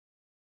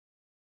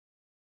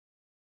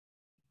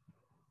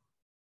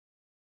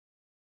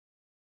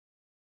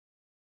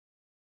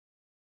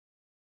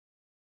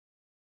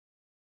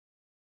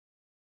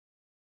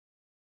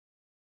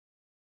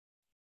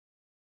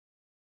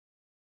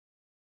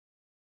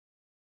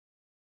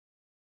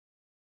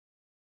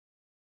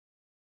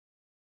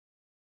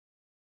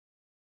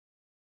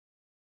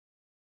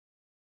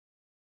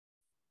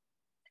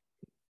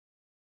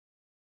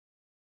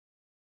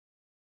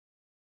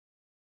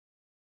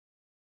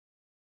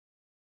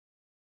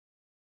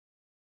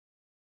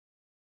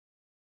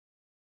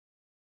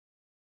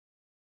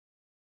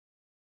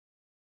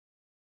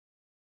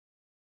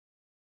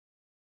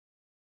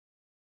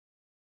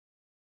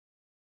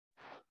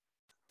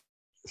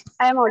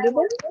I am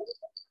audible.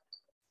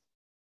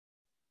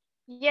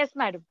 Yes,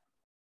 madam.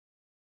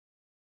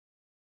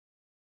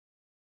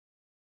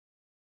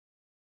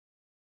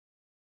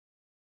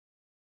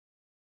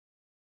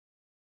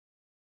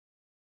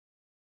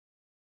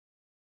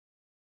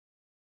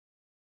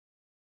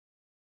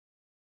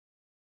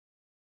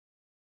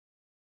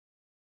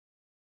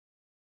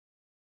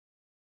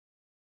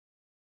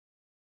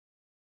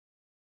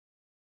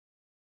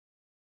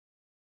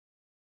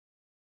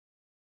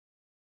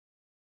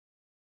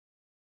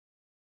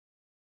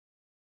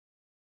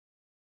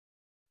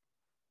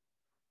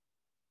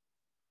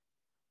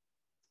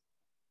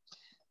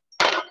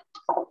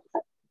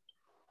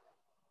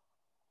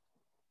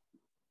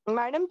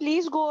 Madam,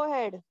 please go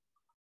ahead.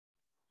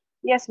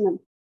 Yes, ma'am.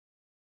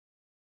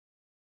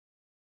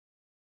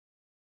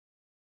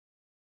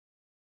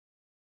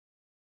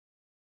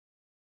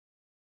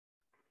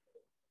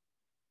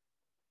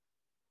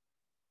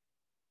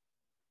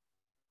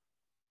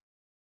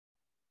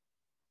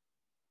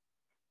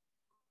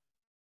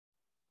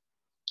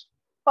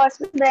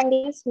 Personal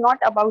branding is not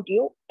about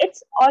you.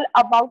 It's all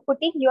about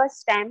putting your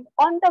stamp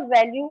on the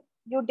value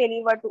you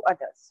deliver to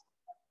others.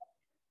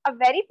 A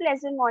very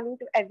pleasant morning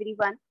to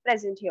everyone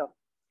present here.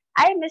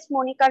 I am Ms.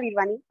 Monica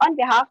Virwani. On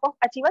behalf of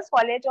Achievers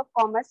College of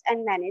Commerce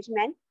and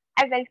Management,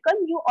 I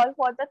welcome you all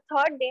for the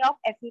third day of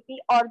FEP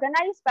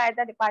organized by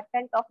the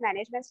Department of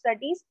Management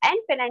Studies and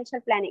Financial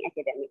Planning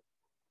Academy.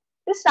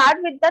 To start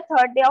with the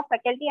third day of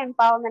Faculty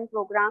Empowerment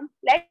Program,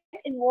 let's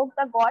invoke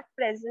the God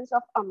presence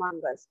of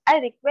among us. I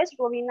request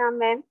Rovina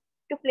ma'am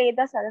to play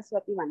the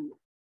Saraswati Vandana.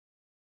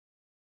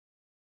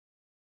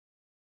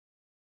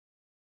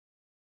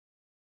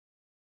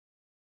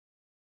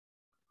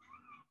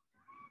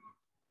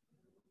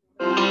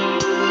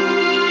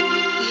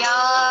 या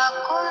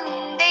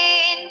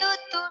कुन्देन्दु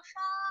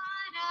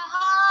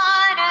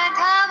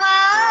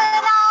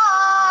तुषारहारधवला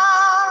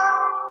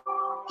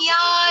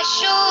या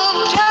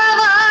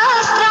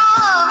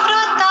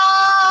शुभ्रवस्त्रावृता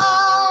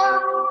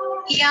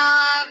या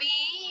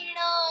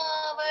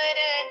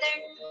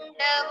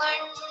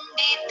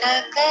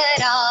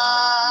वीणावरदण्डमण्डितकरा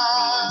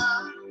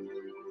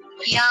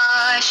या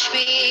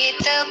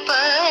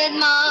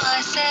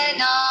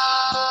श्वेतपद्मासना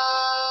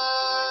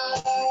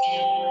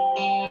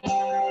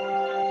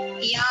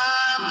या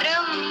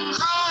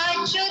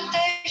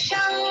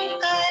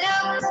ब्रह्माच्युतशङ्कर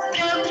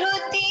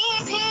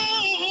प्रभृतिभिः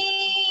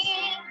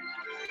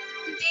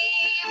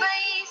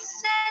देवैः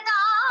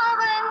सदा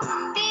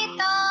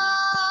वन्दिता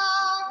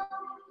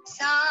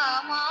सा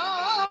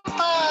मां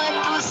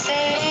पातु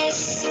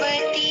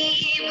Saraswati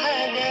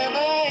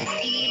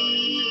Bhagwati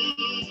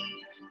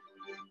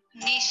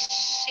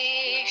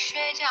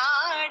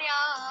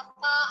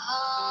निःशेषजाड्यापहा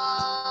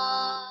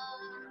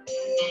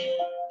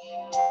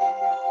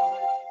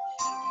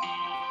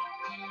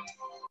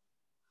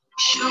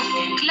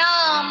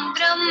शुक्लां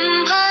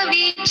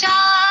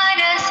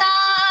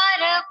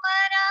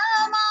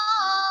ब्रह्मविचारसारपरमा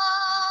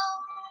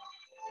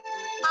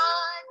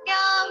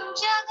आद्यां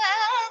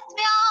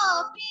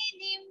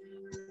जगद्व्यापिनीं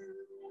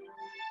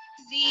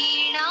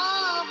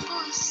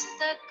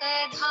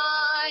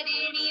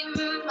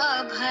वीणापुस्तकधारिणीम्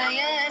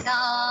अभयदां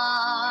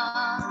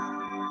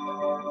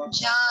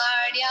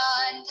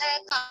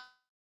जाड्यान्धका.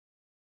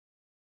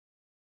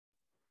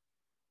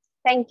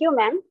 Thank you,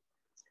 ma'am.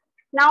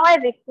 Now I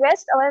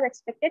request our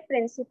respected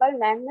principal,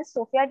 ma'am, Ms.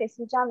 Sophia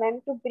D'Souza,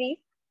 ma'am, to brief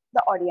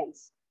the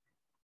audience.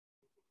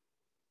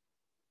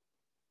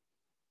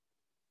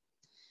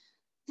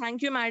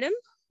 Thank you, madam.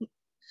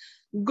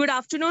 Good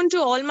afternoon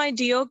to all my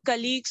dear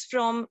colleagues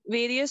from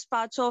various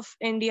parts of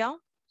India.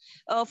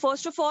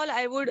 First of all,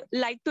 I would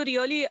like to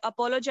really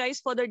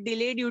apologize for the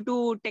delay due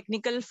to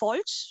technical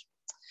faults.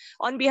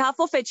 On behalf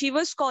of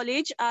Achievers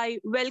College, I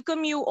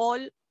welcome you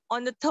all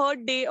on the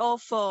third day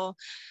of our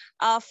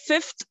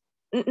fifth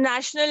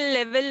national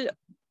level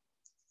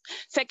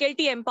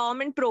faculty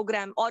empowerment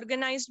program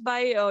organized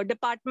by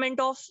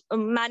Department of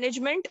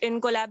Management in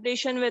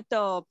collaboration with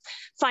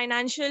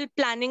Financial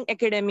Planning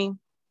Academy.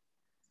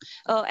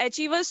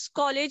 Achievers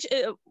College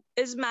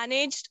is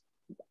managed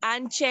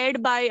and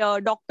chaired by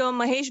Dr.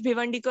 Mahesh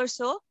Bhivandikar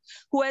sir,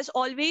 who has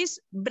always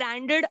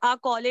branded our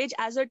college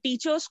as a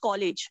teacher's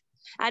college.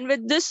 And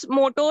with this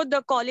motto,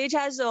 the college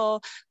has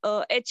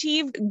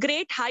achieved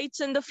great heights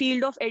in the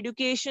field of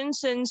education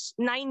since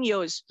 9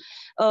 years.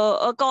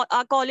 Our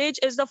college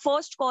is the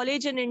first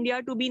college in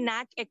India to be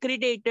NAC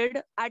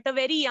accredited at a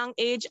very young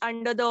age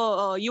under the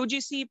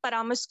UGC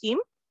Paramas scheme.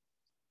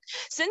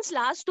 Since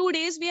last 2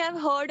 days, we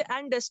have heard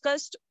and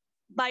discussed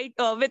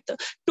with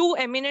two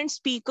eminent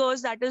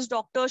speakers, that is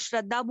Dr.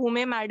 Shraddha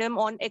Bhume madam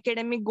on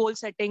academic goal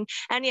setting,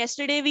 and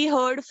yesterday we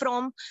heard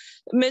from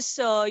Miss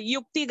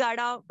Yukti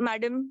Gada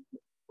madam,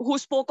 who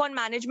spoke on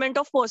management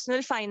of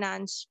personal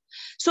finance.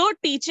 So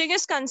teaching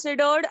is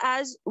considered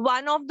as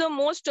one of the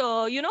most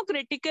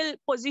critical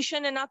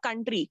position in our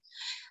country,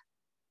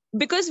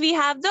 because we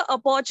have the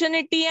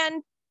opportunity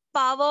and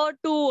power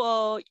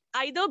to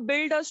either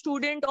build a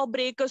student or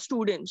break a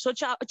student. So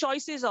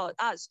choices are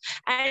us.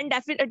 And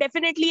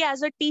definitely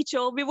as a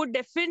teacher, we would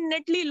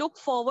definitely look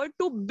forward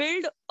to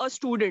build a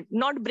student,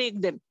 not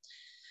break them.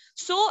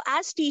 So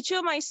as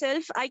teacher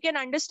myself, I can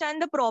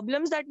understand the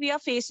problems that we are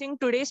facing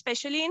today,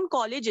 especially in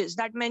colleges,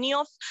 that many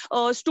of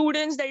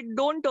students that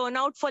don't turn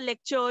out for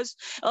lectures,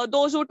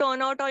 those who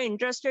turn out are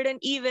interested in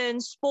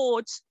events,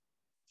 sports,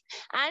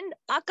 and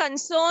our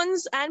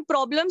concerns and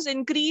problems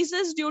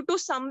increases due to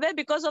somewhere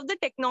because of the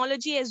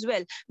technology as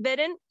well,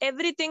 wherein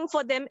everything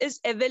for them is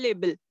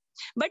available.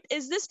 But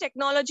is this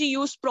technology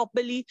used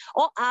properly,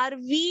 or are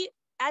we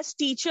as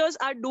teachers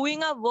are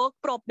doing our work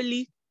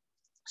properly?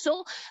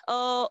 So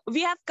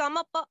we have come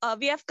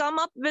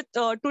up with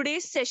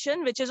today's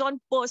session, which is on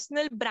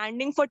personal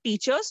branding for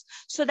teachers,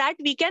 so that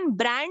we can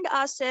brand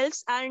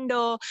ourselves and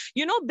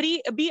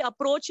be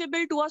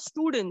approachable to our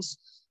students,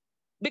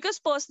 because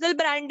personal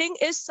branding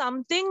is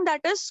something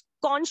that is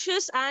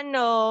conscious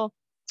and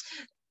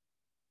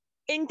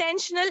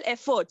intentional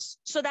efforts,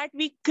 so that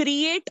we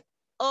create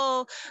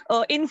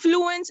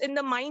influence in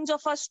the minds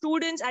of our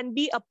students and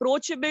be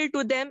approachable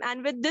to them.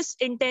 And with this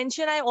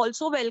intention, I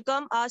also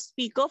welcome our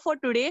speaker for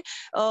today,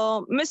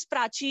 Miss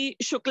Prachi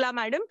Shukla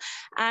madam,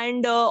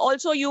 and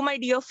also you, my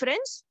dear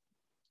friends,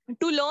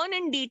 to learn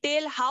in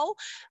detail how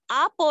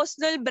our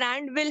personal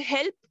brand will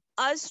help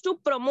us to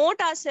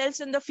promote ourselves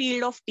in the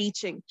field of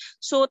teaching.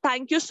 So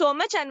thank you so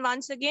much. And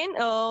once again,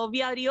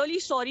 we are really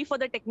sorry for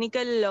the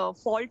technical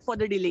fault for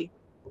the delay.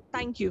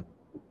 Thank you.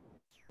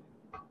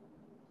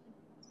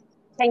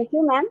 Thank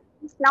you, ma'am.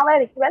 Now I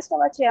request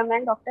our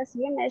chairman, Dr.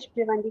 C.M.H.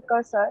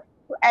 Privandikar, sir,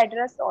 to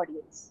address the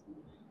audience.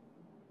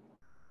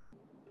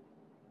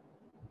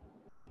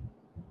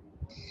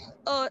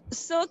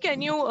 Sir,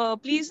 can you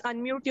please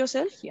unmute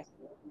yourself? Yeah.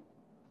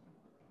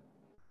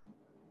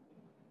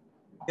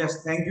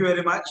 Yes, thank you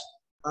very much.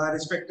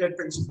 Respected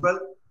Principal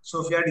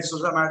Sophia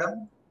D'Souza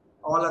Madam,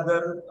 all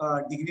other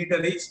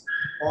dignitaries,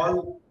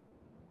 all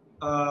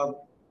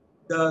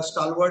the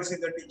stalwarts in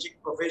the teaching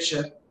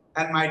profession,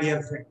 and my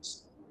dear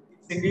friends.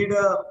 It's indeed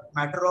a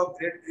matter of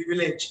great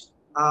privilege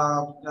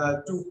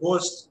to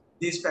host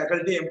this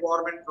faculty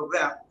empowerment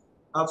program.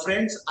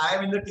 Friends, I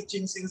am in the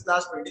teaching since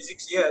last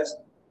 26 years,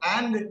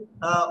 and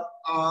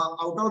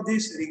out of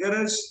these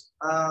rigorous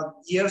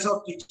years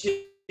of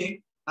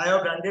teaching, I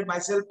have branded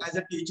myself as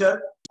a teacher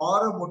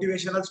or a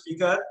motivational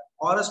speaker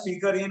or a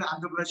speaker in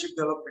entrepreneurship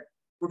development.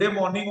 Today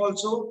morning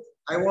also,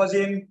 I was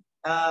in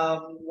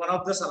one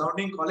of the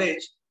surrounding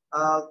college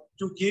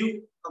to give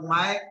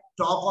my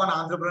talk on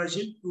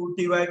entrepreneurship to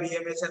TY,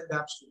 BMS and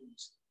BAP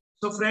students.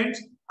 So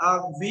friends,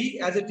 we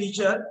as a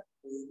teacher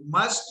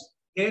must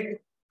get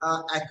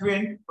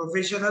acquaint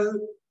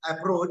professional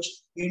approach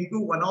into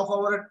one of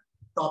our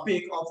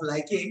topic of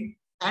liking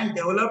and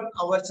develop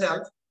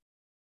ourselves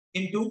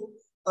into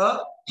a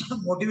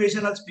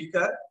motivational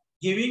speaker,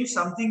 giving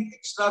something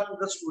extra to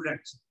the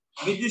students.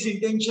 With this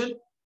intention,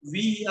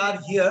 we are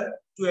here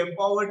to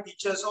empower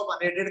teachers of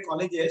unaided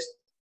colleges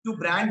to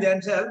brand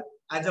themselves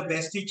as a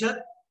best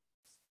teacher,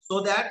 so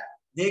that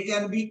they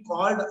can be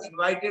called,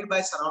 invited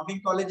by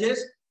surrounding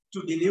colleges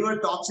to deliver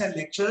talks and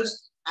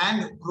lectures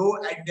and grow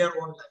at their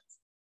own life.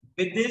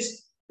 With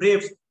this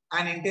brief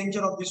and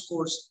intention of this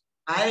course,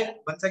 I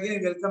once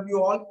again welcome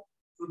you all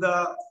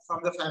to from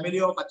the family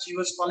of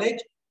Achievers College,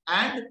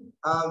 and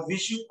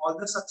wish you all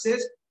the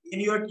success in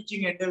your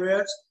teaching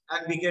endeavors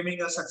and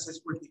becoming a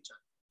successful teacher.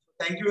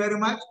 Thank you very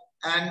much,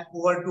 and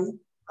over to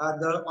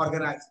the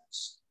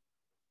organizers.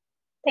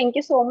 Thank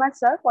you so much,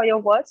 sir, for your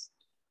words.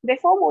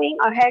 Before moving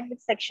ahead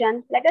with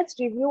section, let us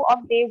review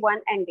of day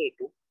 1 and day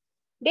 2.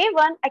 Day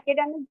 1,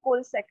 academic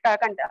goal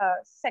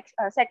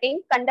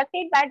setting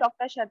conducted by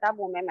Dr. Shraddha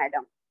Bhome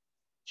madam.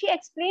 She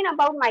explained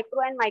about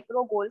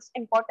micro goals,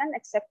 important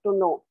except to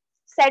know.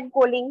 Set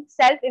goaling,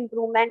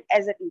 self-improvement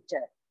as a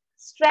teacher.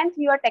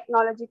 Strengthen your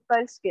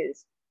technological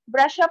skills.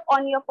 Brush up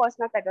on your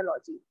personal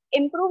pedagogy.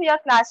 Improve your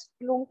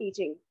classroom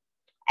teaching.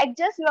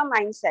 Adjust your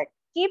mindset.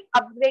 Keep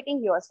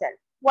upgrading yourself.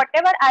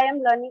 Whatever I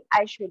am learning,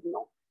 I should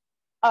know.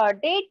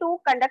 Day 2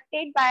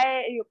 conducted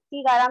by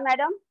Yukti Gara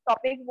madam.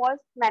 Topic was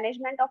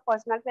management of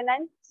personal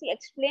finance. She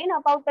explained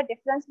about the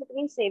difference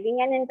between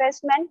saving and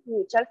investment,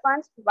 mutual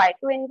funds, why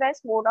to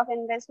invest, mode of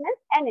investment,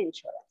 and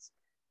insurance.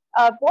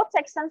 Both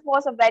sections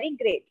was a very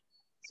great.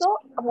 So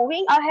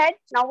moving ahead,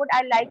 now would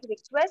I like to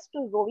request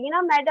to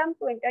Rowena madam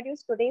to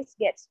introduce today's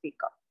guest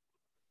speaker.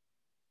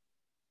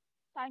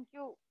 Thank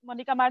you,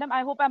 Monica madam.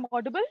 I hope I'm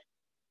audible.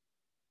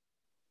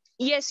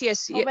 Yes,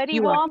 yes, A very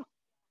you are. warm,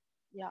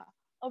 yeah,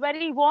 a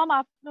very warm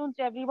afternoon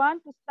to everyone.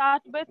 To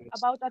start with,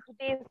 about our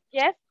today's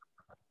guest.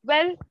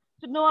 Well,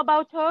 to know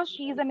about her,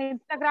 she's an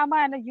Instagrammer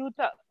and a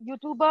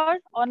YouTuber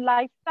on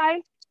lifestyle,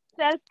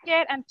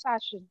 self-care, and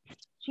fashion.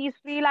 She's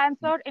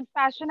freelancer in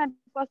fashion and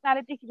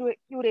personality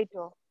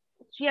curator.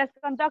 She has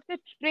conducted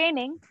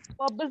training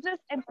for business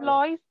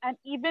employees and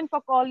even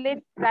for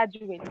college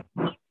graduates.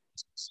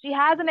 She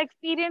has an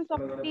experience of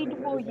 3 to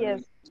 4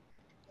 years.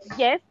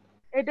 Yes,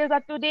 it is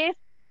a today's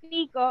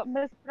speaker,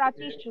 Miss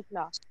Prachi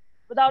Shukla.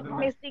 Without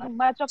wasting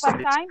much of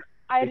our time,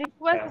 I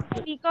request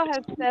the speaker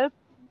herself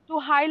to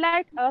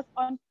highlight us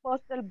on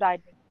personal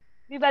branding.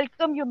 We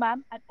welcome you,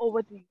 ma'am, and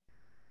over to you.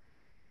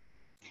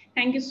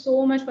 Thank you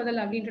so much for the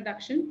lovely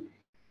introduction.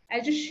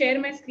 I'll just share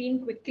my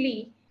screen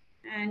quickly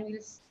and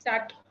we'll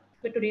start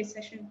with today's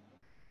session.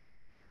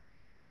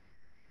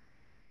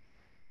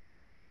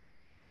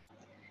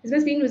 Is my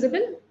screen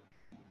visible?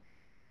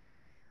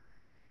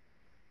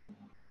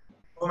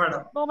 Oh,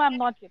 madam. No, ma'am,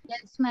 not yet.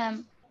 Yes,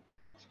 ma'am.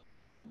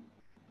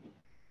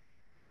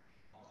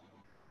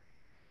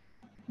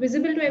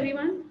 Visible to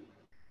everyone?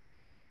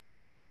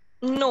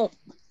 No.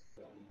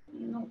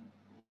 No.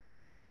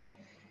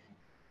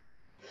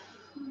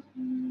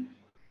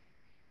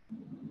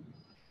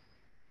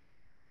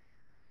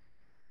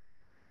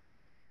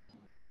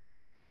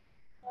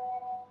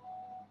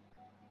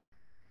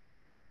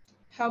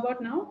 How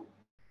about now?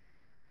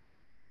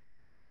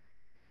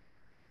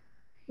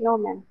 No,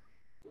 ma'am.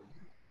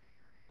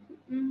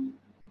 Mm.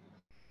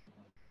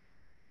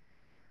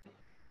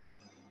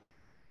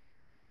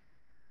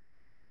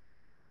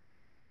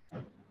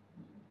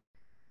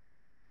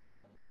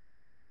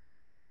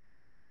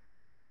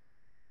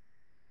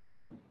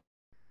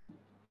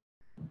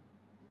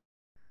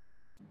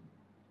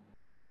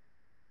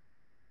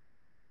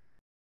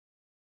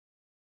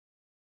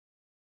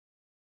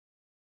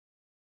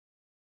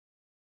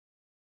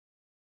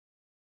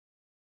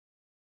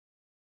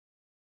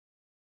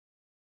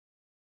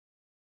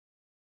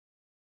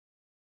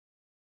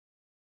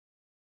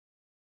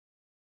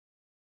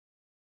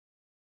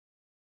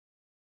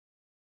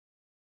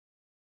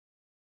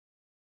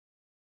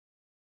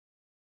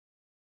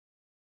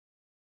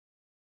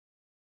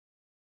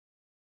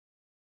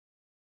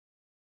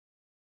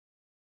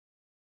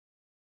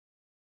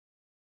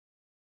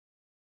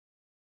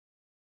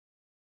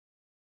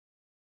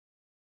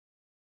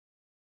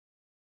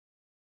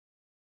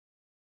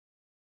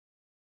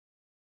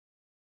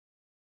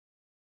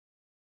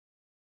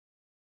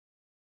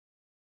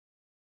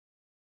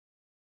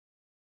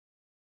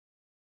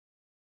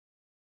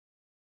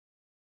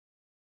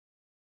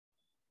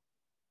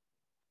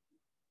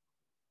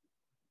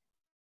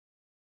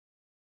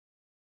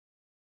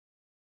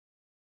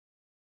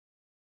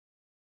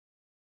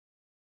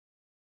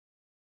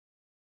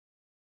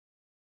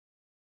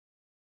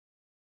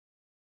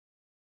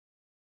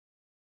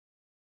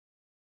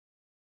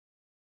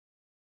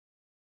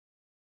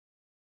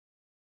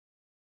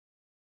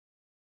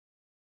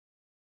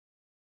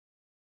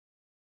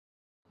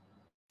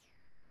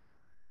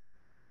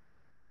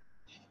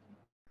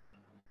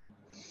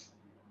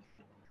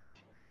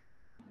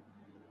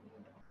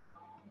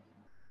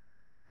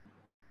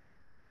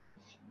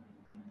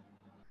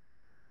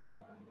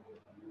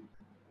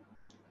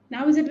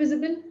 Now is it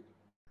visible?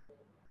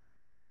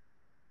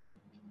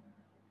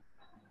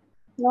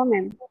 No,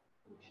 ma'am.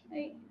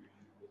 I,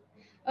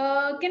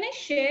 can I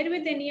share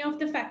with any of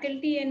the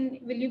faculty and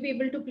will you be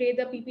able to play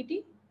the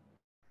PPT?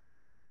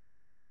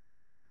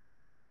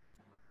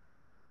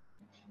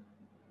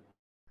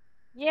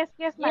 Yes,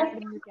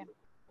 madam, you can.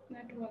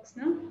 That works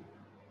now.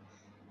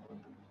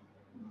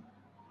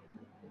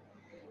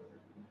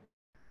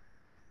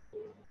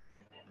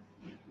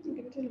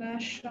 Give it a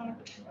last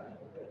shot.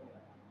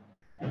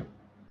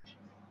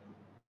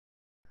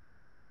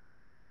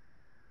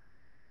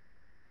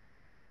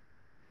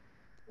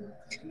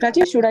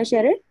 Prachi, should I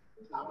share it?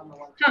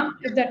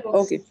 If that works.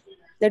 Okay.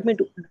 Let me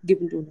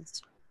give it 2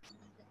 minutes.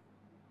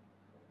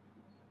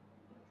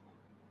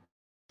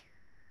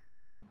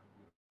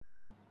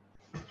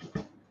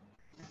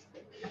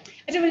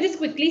 Okay, we'll just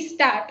quickly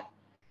start.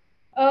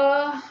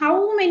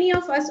 How many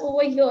of us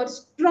over here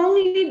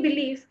strongly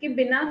believe कि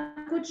बिना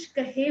कुछ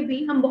कहे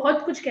भी हम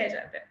बहुत कुछ कह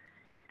जाते हैं?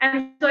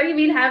 I'm sorry,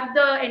 we'll have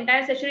the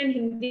entire session in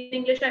Hindi and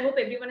English. I hope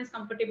everyone is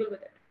comfortable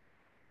with it.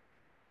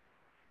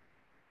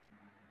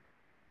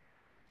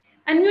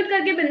 Unmute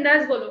करके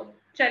बिंदास बोलो,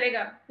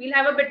 चलेगा. We'll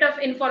have a bit of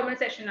informal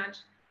session आज.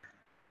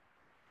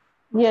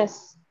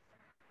 Yes.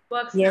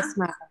 Works Yes,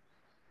 ना? ma'am.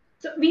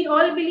 So we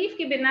all believe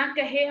कि बिना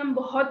कहे हम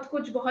बहुत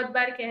कुछ बहुत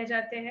बार कह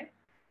जाते हैं.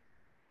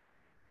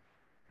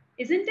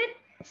 Isn't it?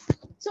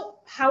 So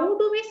how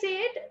do we say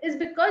it? Is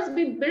because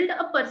we build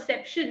a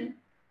perception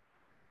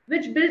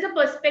which builds a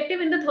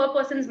perspective in the third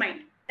person's mind.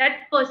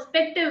 That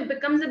perspective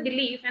becomes a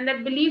belief, and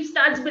that belief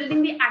starts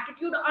building the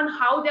attitude on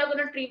how they're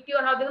going to treat you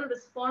or how they're going to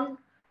respond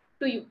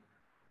to you.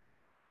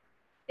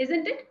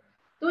 Isn't it?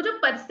 तो जो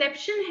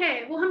perception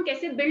है वो हम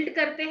कैसे build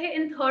करते हैं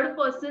in third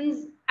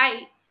person's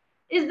eye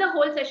is the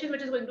whole session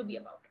which is going to be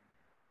about.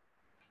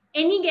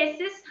 Any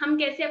guesses हम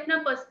कैसे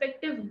अपना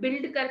perspective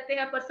build करते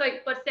हैं,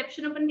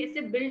 perception अपन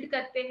कैसे build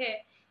करते हैं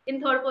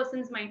in third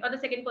person's mind or the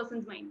second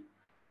person's mind?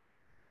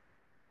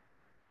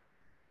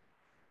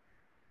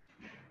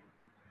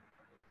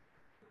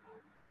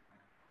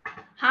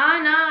 हाँ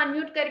ना,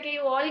 unmute करके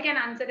you all can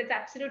answer. It's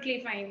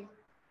absolutely fine.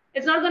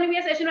 It's not going to be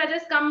a session where I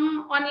just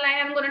come online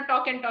and I'm going to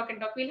talk and talk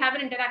and talk. We'll have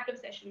an interactive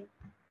session.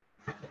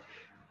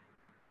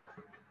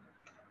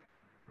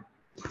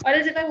 Or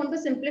else if I want to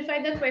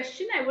simplify the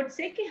question, I would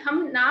say कि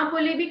हम ना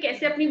बोले भी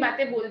कैसे अपनी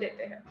बातें बोल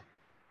देते हैं.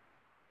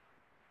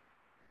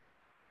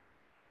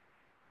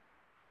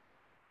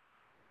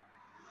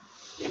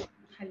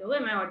 Hello,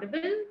 am I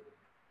audible?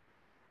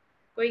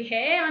 कोई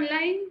है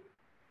online?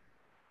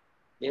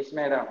 Yes,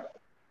 madam.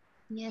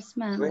 Yes,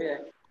 ma'am.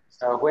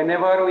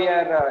 Whenever we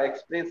are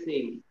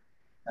expressing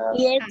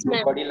Yes, So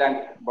ma'am.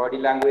 body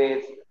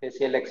language,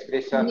 facial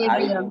expression, Yes,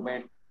 eye ma'am.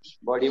 movement,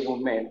 body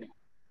movement.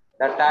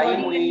 The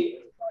time Body we,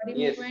 language, body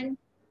yes, movement,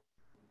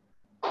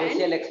 and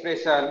facial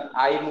expression,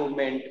 eye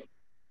movement.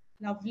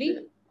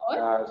 lovely.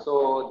 Or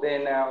So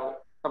then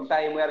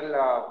sometime we are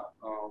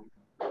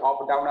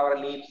up down our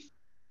lips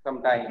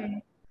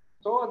sometime.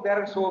 So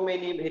there are so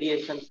many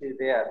variations is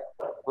there.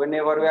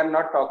 Whenever we are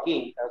not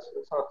talking,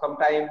 so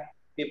sometimes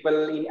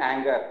people in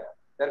anger,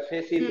 their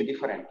face is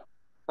different.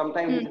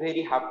 Sometimes it's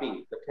very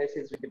happy, the face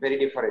is very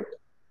different.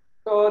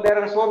 So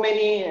there are so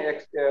many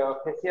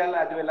facial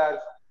as well as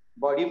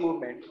body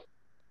movement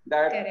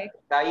that correct.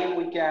 time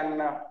we can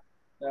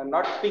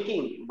not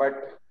speaking,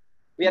 but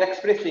we are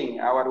expressing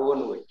our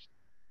own way.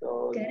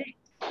 So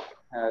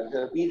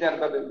Correct. these are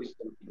the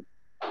wisdom things.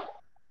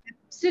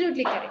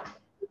 Absolutely correct.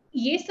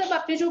 ये सब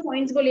आपने जो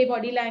points बोले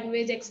body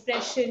language,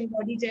 expression,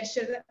 body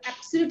gesture,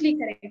 absolutely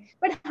correct.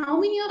 But how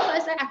many of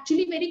us are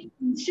actually very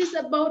conscious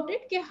about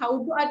it? कि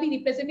how are we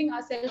representing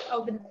ourselves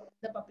out in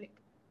the public?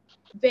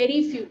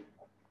 Very few.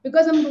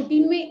 Because हम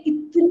routine में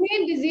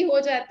इतने busy हो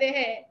जाते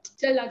हैं,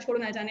 चल ना छोड़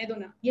ना जाने दो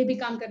ना, ये भी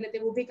काम कर लेते,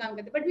 वो भी काम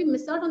करते, but we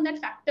miss out on that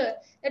factor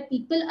that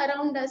people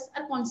around us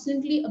are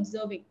constantly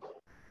observing.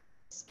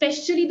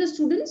 Especially the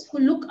students who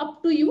look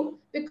up to you,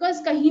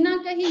 because kahin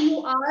na kahin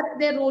you are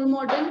their role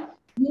model,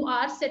 you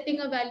are setting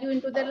a value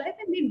into their life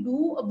and they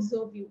do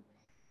observe you.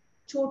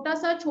 छोटा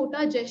सा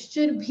छोटा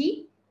gesture भी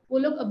वो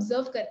लोग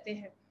observe करते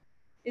हैं,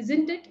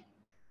 isn't it?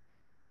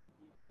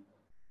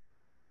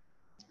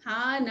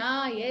 हाँ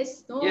ना,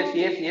 yes, no.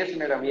 Yes,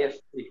 madam, yes.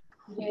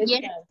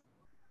 Yes.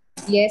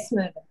 Yes,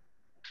 madam.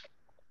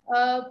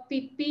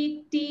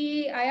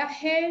 PPT आया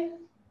है.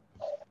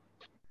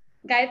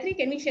 Gayatri,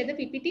 can we share the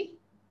PPT?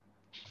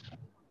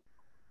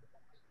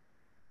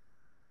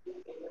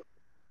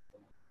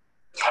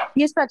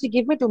 Yes, Prachi,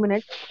 give me 2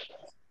 minutes.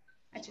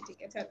 अच्छा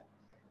ठीक है चलो.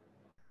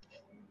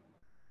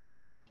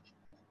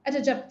 अच्छा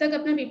जब तक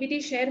अपना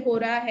PPT शेयर हो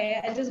रहा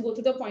है, I'll just go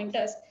through the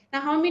pointers. Now,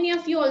 how many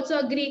of you also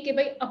agree कि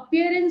भाई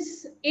appearance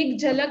एक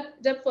झलक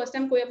जब first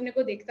time कोई अपने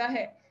को देखता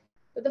है,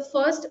 so the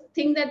first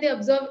thing that they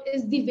observe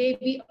is the way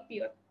we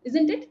appear,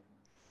 isn't it?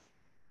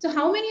 So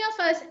how many of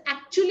us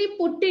actually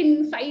put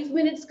in 5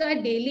 minutes ka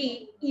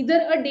daily, either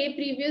a day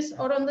previous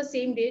or on the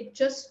same day,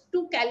 just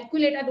to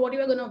calculate at what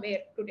you are going to wear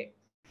today?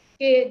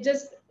 Okay,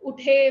 just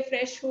uthe,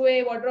 fresh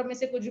हुए, wardrobe में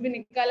से कुछ भी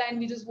निकाला and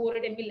we just wore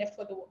it and we left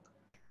for the work.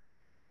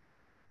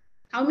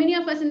 How many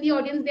of us in the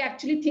audience, they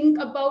actually think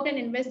about and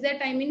invest their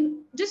time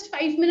in just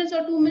 5 minutes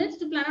or 2 minutes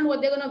to plan out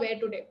what they're going to wear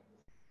today?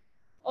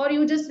 Or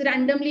you just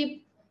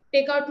randomly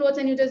take out clothes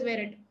and you just wear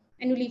it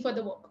and you leave for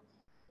the work?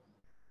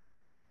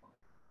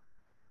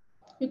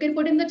 You can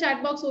put in the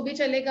chat box, वो भी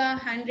चलेगा,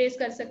 hand raise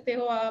कर सकते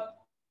हो आप,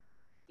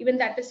 even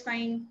that is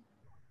fine.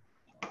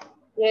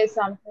 Yes,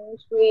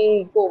 sometimes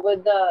we go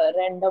with the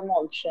random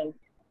option.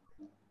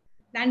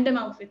 Random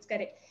outfits,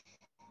 correct.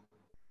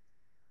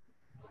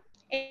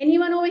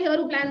 Anyone over here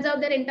who plans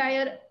out their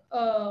entire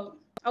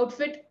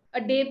outfit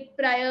a day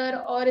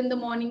prior or in the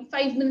morning,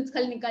 5 minutes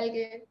कल निकाल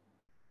के?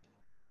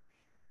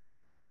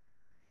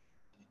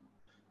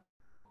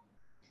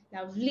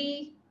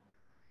 Lovely.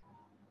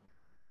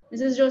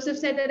 Mrs. Joseph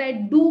said that I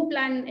do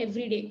plan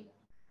every day.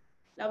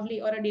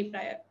 Lovely, or a day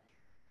prior.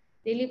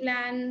 Daily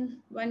plan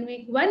 1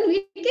 week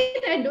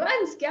in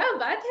advance. क्या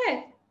बात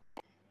है?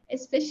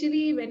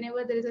 Especially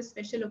whenever there is a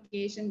special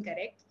occasion,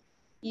 correct?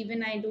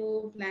 Even I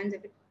do plans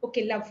every.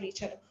 Okay, lovely.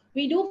 Chalo.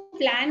 We do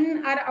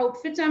plan our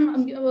outfits.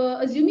 I'm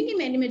assuming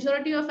the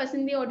majority of us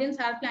in the audience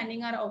are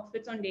planning our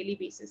outfits on daily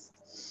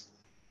basis.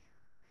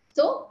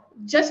 So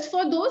just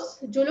for those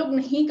जो लोग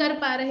नहीं कर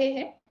पा रहे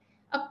हैं,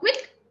 a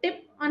quick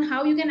tip on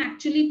how you can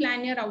actually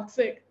plan your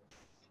outfit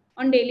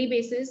on daily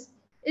basis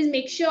is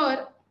make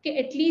sure that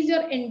at least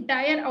your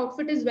entire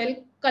outfit is well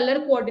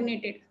color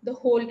coordinated the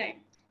whole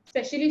time,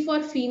 especially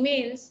for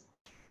females.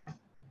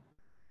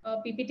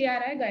 PPT आ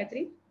रहा है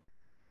Gayatri?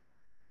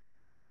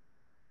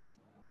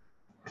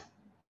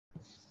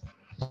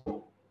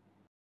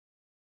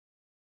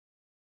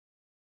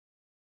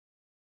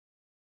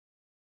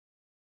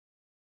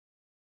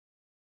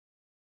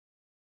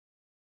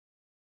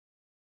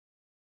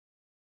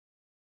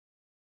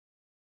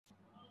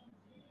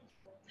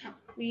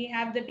 We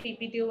have the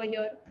PPT over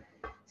here.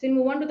 So we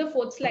move on to the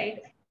fourth slide.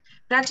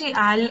 Prachi,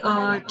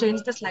 I'll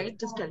change the slide.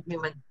 Just tell me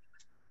when.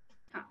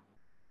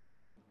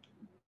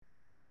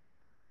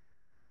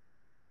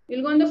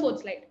 We'll go on the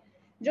fourth slide.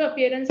 जो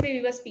appearance पे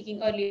we were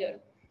speaking earlier.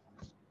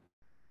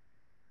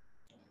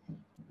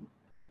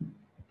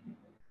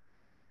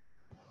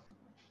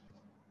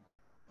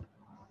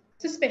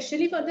 So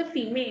especially for the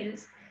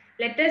females,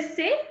 let us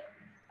say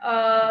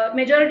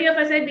majority of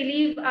us, I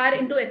believe, are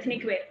into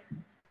ethnic wear.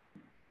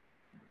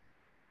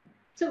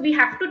 So we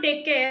have to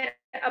take care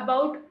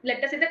about,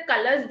 let us say, the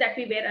colors that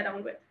we wear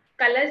around with.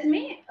 Colors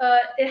may,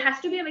 it has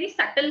to be a very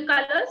subtle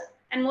colors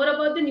and more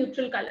about the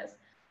neutral colors.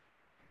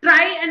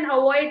 Try and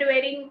avoid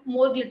wearing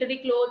more glittery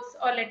clothes,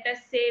 or let us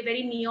say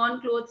very neon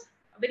clothes,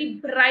 very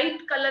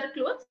bright color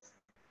clothes,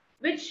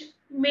 which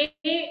may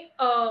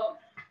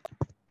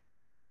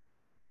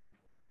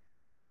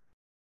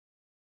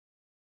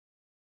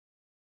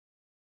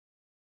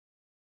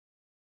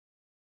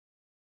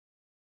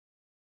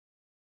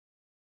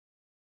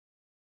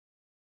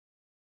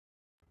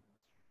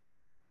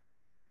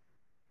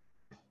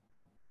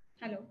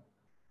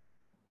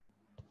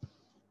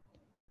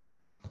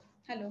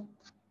Hello.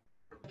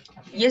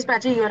 Yes,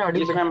 Prachi, you are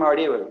audible. Yes, ma'am,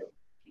 audible.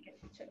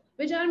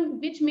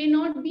 Which may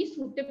not be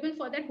suitable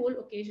for that whole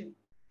occasion.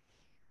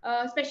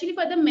 Especially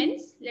for the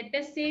men's, let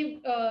us say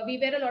we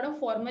wear a lot of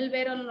formal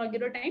wear on a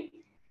regular time.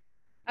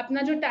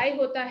 अपना जो tie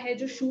होता है,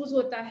 जो shoes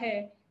होता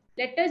है,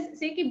 let us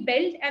say कि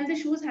belt and the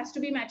shoes has to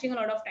be matching a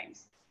lot of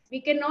times.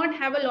 We cannot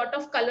have a lot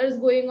of colors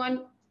going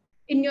on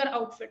in your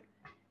outfit.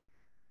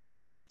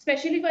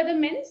 Especially for the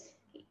men's,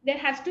 there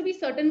has to be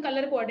certain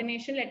color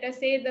coordination. Let us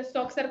say the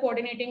socks are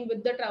coordinating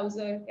with the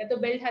trouser, या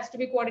तो belt has to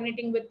be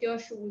coordinating with your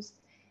shoes.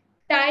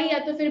 Tie या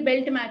तो फिर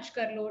belt match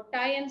कर लो,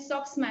 tie and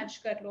socks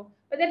match कर लो.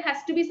 But there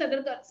has to be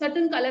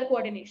certain color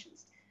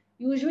coordinations.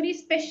 Usually,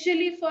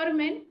 especially for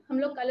men, हम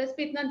लोग colors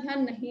पे इतना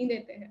ध्यान नहीं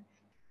देते हैं.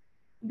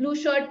 Blue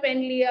shirt पहन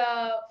लिया,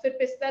 फिर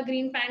पिस्ता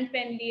green pant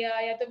पहन लिया,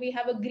 या तो we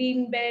have a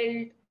green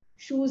belt,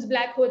 shoes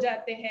black हो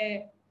जाते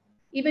हैं.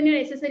 Even your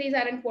accessories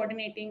aren't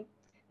coordinating.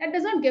 That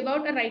does not give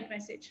out a right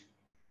message.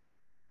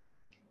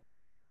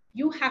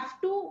 You have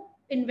to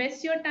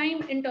invest your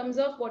time in terms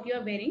of what you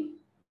are wearing.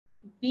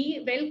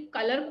 Be well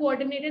color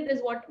coordinated is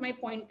what my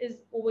point is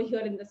over here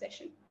in the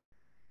session.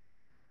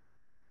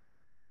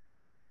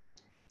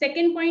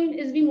 Second point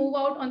is we move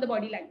out on the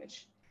body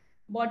language.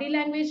 Body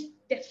language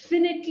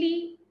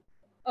definitely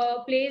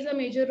plays a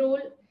major role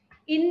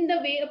in the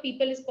way a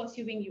people is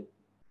perceiving you.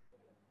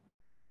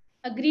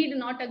 Agreed,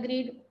 not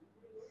agreed?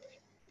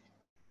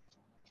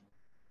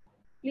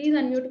 Please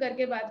unmute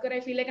करके बात करो. I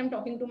feel like I'm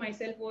talking to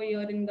myself over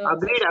here in the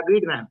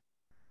Agreed, ma'am.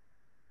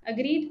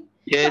 Agreed?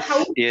 Yes,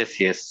 So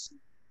yes.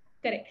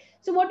 Correct.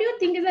 So what do you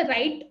think is a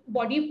right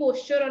body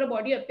posture or a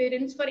body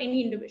appearance for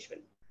any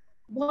individual?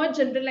 बहुत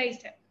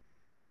generalized है.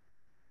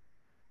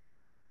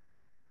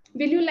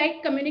 Will you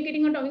like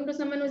communicating or talking to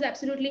someone who's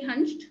absolutely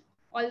hunched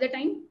all the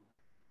time?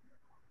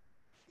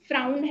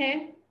 Frown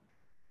है?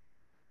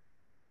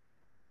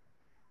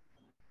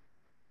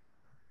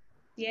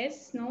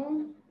 Yes,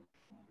 no?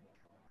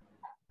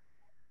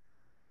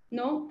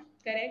 No,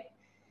 correct.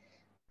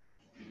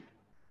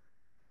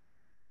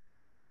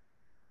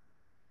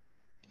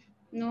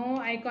 No,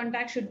 eye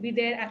contact should be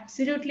there.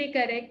 Absolutely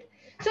correct.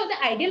 So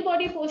the ideal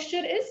body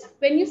posture is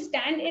when you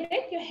stand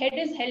erect, your head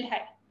is held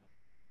high.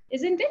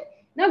 Isn't it?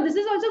 Now, this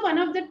is also one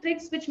of the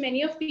tricks which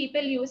many of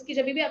people use. कि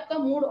जब भी आपका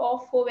mood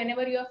off हो,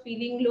 whenever you are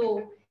feeling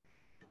low,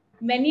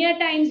 many a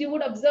times you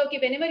would observe कि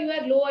whenever you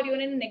are low or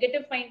you're in a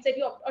negative mindset,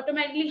 you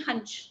automatically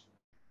hunch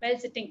while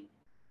sitting.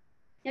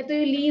 या तो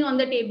you lean on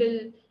the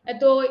table, या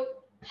तो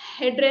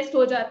headrest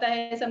हो जाता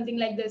है, something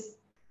like this.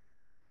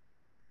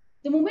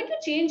 The moment you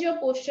change your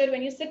posture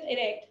when you sit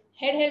erect,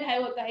 head held high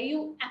होता है,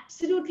 you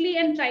absolutely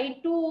and try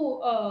to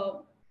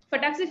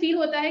फटाक से feel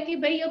होता है कि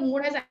भाई your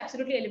mood has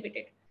absolutely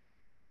elevated.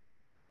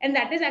 And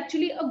that is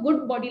actually a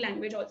good body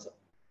language also.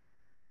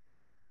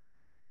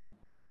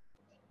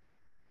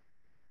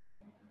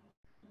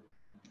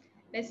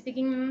 Let's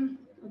speaking,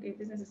 okay,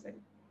 it is necessary.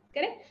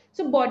 Correct?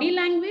 So body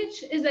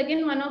language is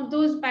again one of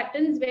those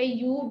patterns where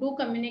you do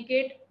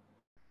communicate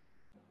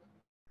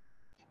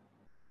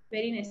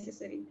very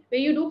necessary, where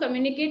you do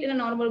communicate in a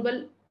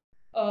non-verbal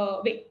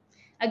way.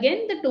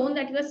 Again, the tone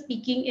that you are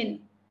speaking in.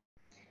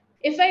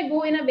 If I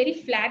go in a very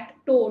flat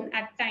tone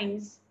at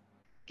times,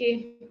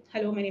 okay,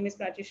 hello, my name is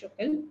Prachi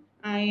Shukla.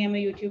 I am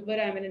a YouTuber,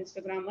 I am an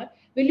Instagrammer.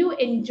 Will you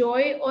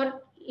enjoy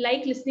or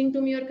like listening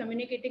to me or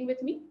communicating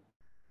with me?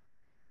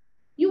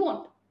 You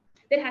won't.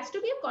 There has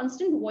to be a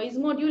constant voice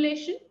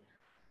modulation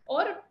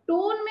or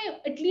tone में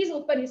at least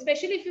open,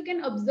 especially if you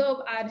can observe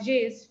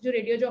RJs, जो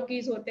radio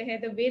jockeys होते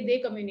हैं, the way they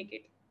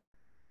communicate.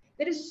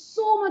 There is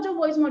so much of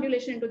voice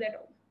modulation into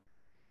that.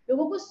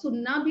 लोगों को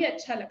सुनना भी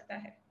अच्छा लगता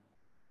है,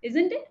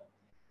 isn't it?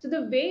 So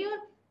the way your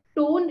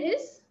tone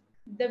is,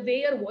 the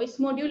way your voice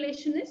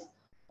modulation is,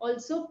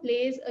 also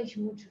plays a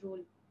huge role.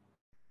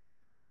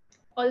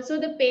 Also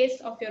the pace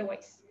of your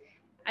voice.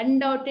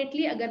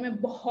 Undoubtedly, अगर मैं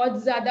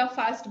बहुत ज़्यादा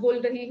fast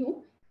बोल रही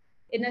हूँ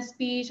in a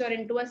speech or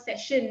into a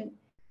session,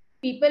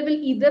 people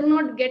will either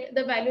not get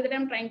the value that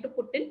I'm trying to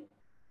put in,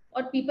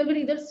 or people will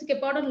either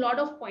skip out a lot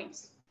of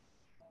points.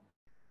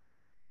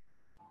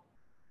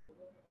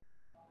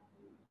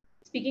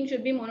 Speaking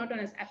should be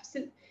monotonous.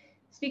 Absolutely.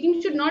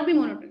 Speaking should not be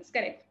monotonous.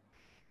 Correct.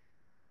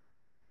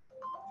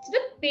 So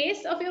the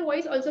pace of your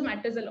voice also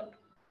matters a lot.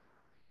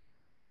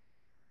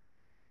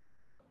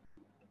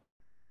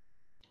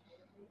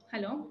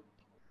 Hello.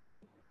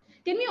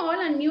 Can we all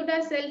unmute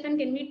ourselves and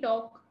can we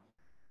talk?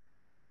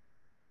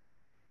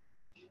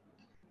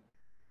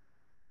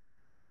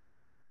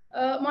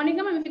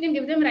 Monica, ma'am, if you can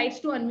give them rights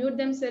to unmute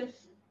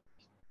themselves.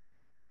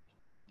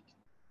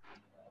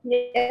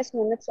 Yes,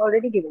 ma'am, it's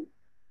already given.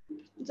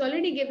 It's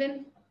already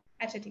given.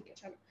 Achha, theek hai,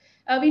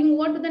 chalo. We move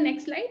on to the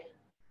next slide.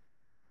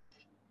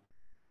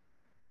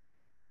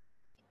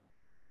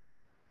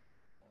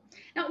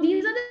 Now,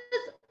 these are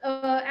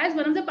the, as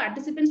one of the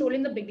participants told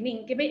in the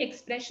beginning, कि भाई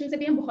expression से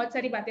भी हम बहुत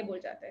सारी बातें बोल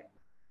जाते हैं.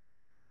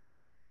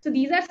 So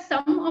these are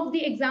some of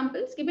the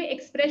examples कि भाई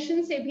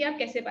expression से भी आप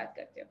कैसे बात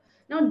करते हो.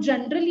 Now,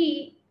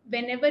 generally,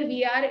 whenever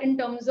we are in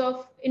terms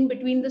of in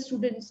between the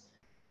students,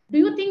 Do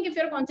you think if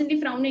you're constantly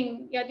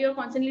frowning, या you're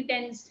constantly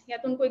tense, या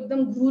तो उनको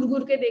एकदम घूर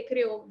घूर के देख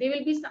रहे हो,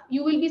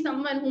 you will be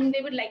someone whom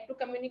they would like to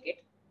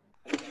communicate?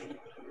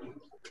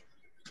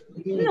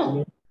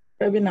 No.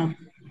 Maybe not.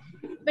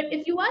 But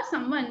if you are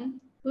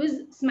someone who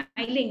is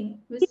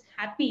smiling, who is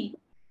happy,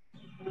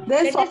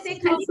 There's let us say,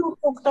 hello.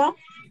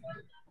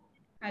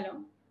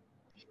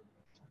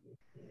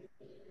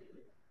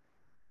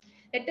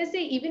 Let us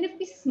say, even if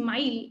we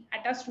smile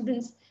at our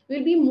students,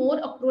 we'll be more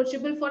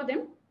approachable for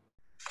them.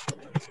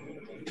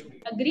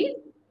 Agreed?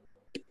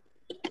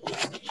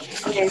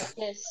 Yes.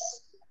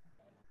 Yes.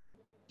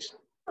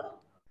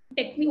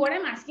 Technically, what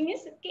I'm asking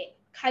is, okay,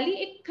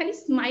 khali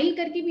smile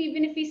karke bhi,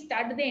 even if we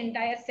start the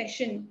entire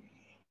session,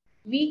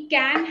 we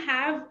can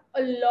have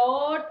a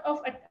lot of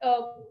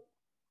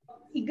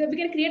we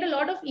can create a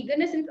lot of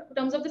eagerness in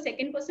terms of the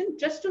second person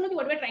just to know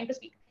what we're trying to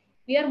speak.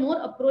 We are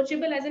more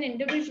approachable as an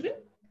individual.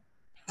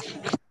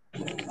 If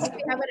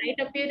we have a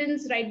right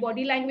appearance, right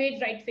body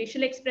language, right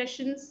facial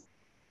expressions.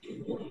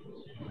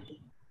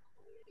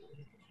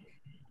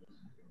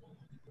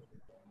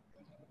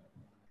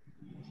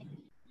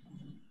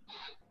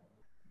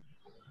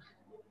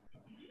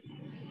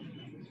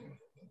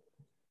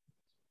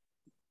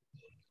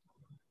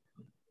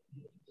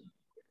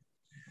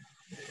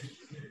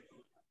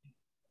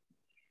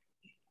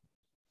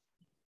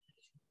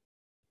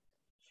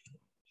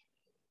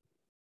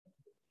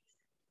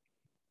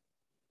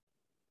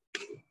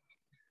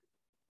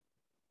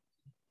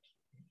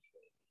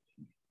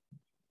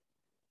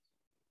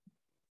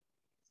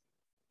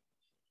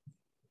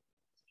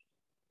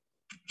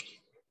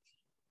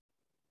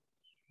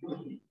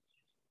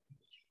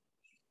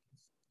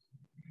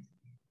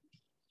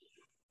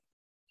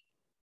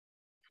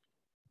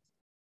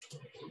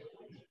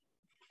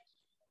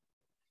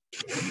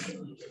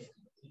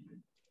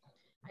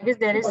 I guess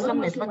there is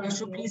some network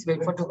issue. Please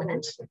wait for 2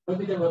 minutes.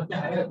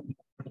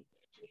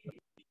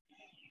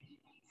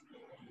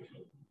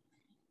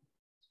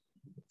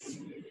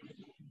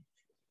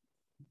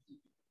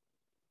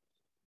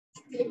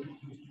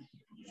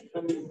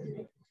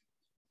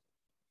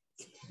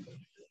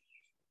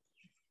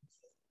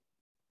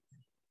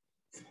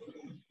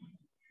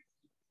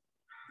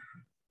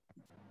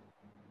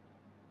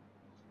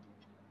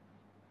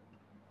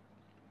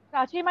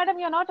 Prachi madam,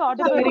 you're not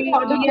audible. Sorry,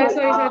 yeah,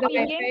 sorry, the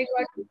Speaking.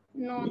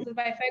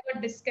 Wi-Fi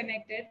got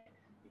disconnected.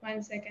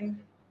 1 second.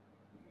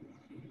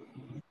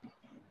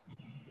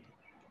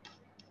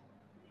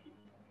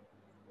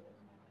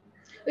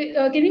 Wait,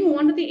 can we move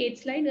on to the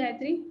 8th slide,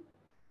 Gayatri?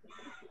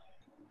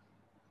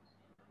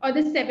 Or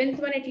the 7th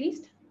one at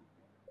least?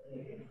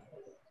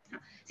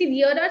 See,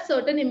 here are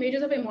certain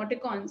images of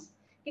emoticons.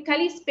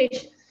 Khali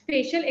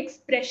facial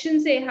expression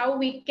say how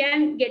we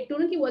can get to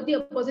know what the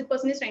opposite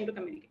person is trying to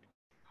communicate.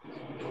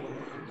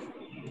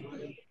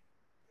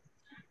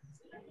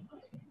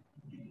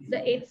 The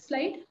 8th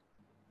slide.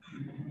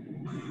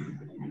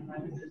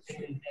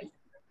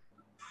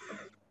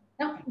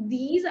 Now,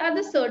 these are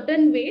the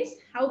certain ways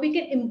how we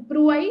can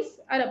improvise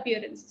our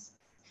appearances.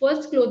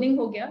 First, clothing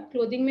ho gaya.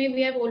 Clothing mein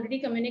we have already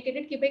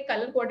communicated कि भाई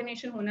color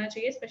coordination होना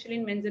चाहिए, especially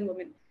in men's and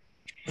women.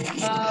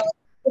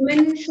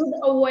 Women should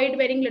avoid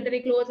wearing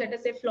glittery clothes, let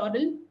us say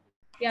floral.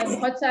 या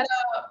बहुत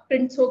सारा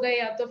prints हो गए,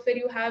 या तो फिर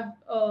you have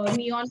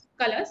neon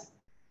colors.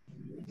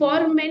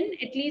 For men,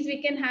 at least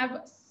we can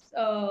have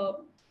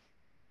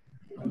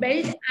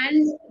belt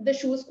and the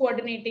shoes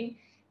coordinating.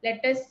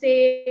 Let us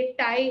say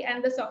tie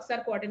and the socks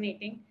are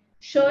coordinating.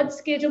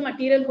 Shirts के जो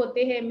material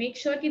होते हैं, make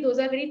sure कि those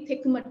are very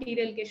thick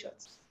material के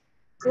shirts.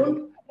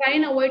 Don't try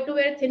and avoid to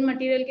wear thin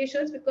material के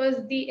shirts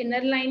because the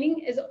inner lining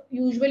is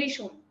usually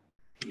shown,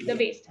 the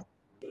waist.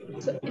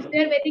 So if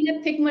they are wearing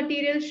a thick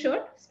material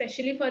shirt,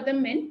 especially for the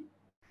men,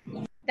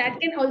 that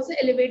can also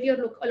elevate your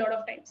look a lot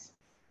of times.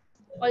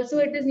 Also,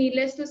 it is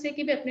needless to say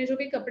कि अपने जो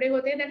भी कपड़े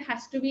होते हैं, that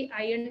has to be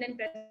ironed and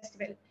pressed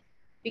well.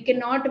 We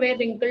cannot wear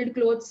wrinkled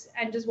clothes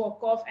and just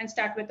walk off and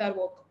start with our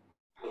work.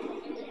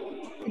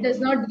 It does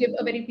not give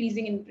a very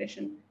pleasing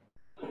impression.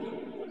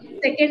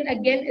 Second,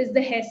 again, is the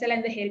hairstyle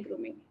and the hair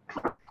grooming.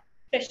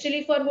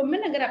 Especially for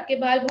women, अगर आपके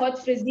बाल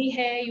बहुत frizzy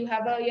है,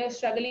 you're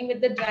struggling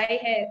with the dry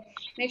hair,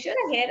 make sure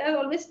the hair are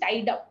always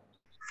tied up.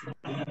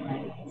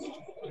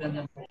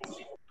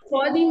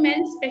 For the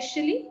men,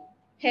 especially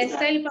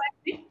hairstyle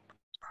part,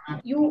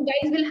 you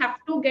guys will have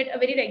to get a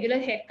very regular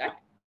haircut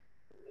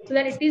so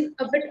that it is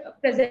a bit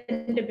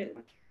presentable.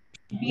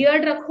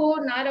 Beard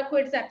rakho, na rakho,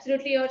 it's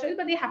absolutely your choice,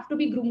 but they have to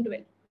be groomed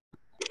well.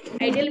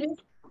 Ideally,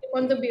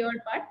 on the beard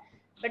part,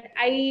 but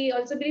I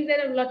also believe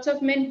there are lots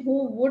of men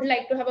who would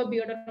like to have a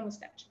beard or a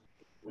mustache.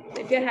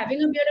 So if you're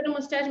having a beard or a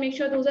mustache, make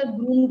sure those are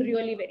groomed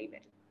really very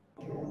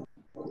well.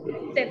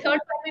 The third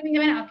part, we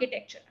have an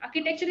architecture.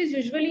 Architecture is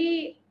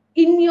usually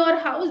in your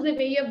house, the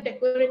way you have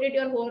decorated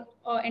your whole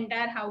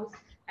entire house.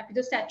 After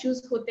the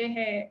statues hote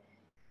hai,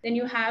 then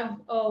you have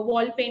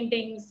wall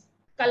paintings,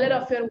 color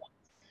of your walls.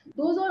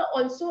 Those are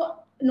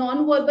also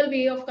non-verbal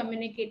way of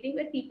communicating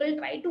where people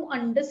try to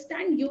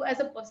understand you as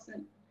a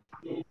person.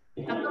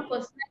 आपका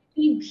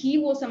personality भी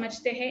वो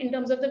समझते हैं in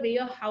terms of the way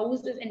your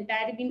house is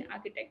entirely been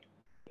architect.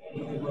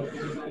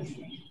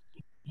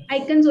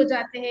 Icons हो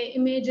जाते हैं,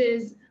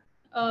 images,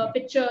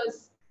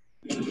 pictures,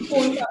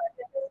 phone का,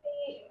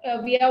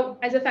 we are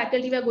as a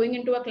faculty we are going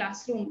into a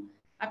classroom,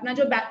 अपना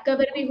जो बैक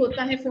कवर भी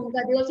होता है फोन का,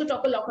 they also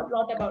talk a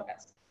lot about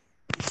us.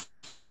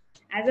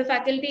 As a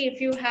faculty,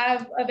 if you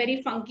have a very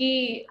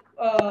funky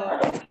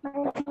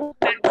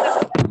background,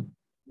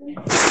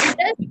 it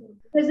does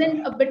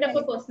present a bit of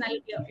a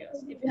personality of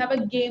yours. If you have a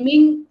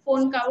gaming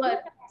phone cover,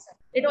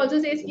 it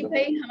also says कि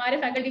भाई हमारे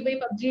faculty भाई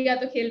PUBG या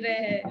तो खेल रहे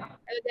हैं,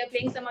 they are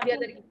playing some of the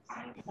other games.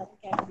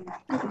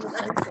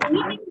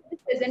 Anything that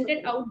is presented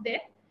out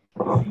there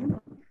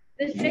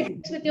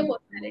reflects with your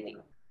personality.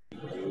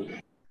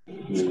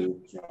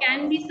 It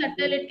can be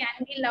subtle, it can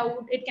be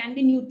loud, it can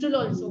be neutral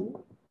also.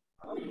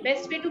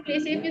 Best way to play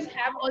safe is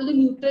have all the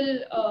neutral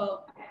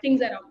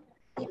things around.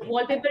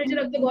 Wallpaper जो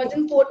रखते हैं बहुत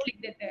जन quote लिख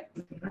देते हैं.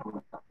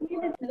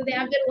 So they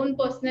have their own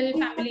personal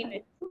family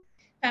image.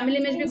 Family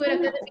image भी कोई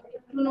रखता है तो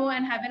we to know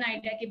and have an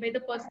idea कि भाई the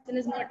person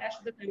is more attached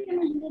to the family.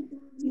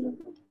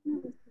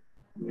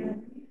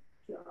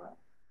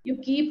 You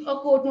keep a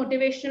quote,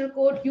 motivational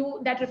quote,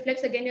 that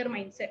reflects again your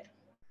mindset.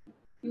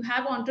 You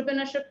have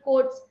entrepreneurship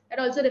quotes that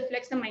also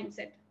reflects the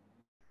mindset.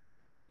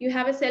 You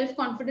have a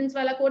self-confidence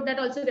wala quote that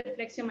also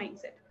reflects your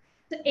mindset.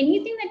 So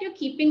anything that you're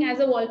keeping as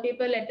a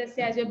wallpaper, let us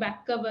say as your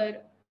back cover,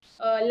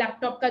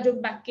 laptop ka jo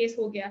back case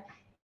ho gaya,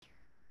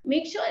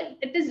 make sure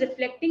it is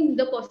reflecting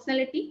the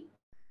personality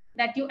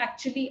that you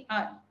actually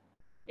are.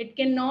 It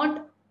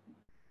cannot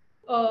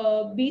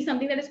be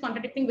something that is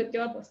contradicting with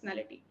your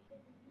personality.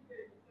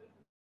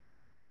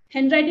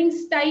 Handwriting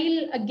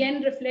style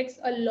again reflects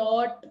a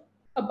lot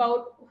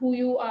about who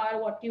you are,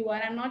 what you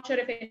are. I'm not sure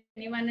if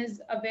anyone is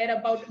aware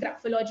about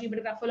graphology,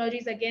 but graphology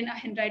is again a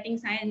handwriting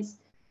science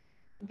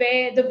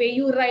where the way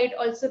you write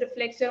also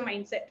reflects your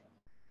mindset.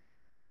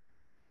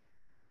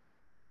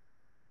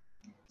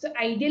 So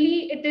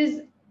ideally, it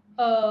is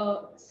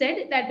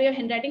said that your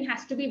handwriting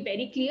has to be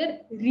very clear,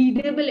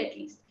 readable at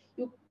least.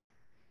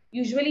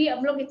 Usually,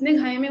 हम लोग इतने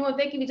घाये में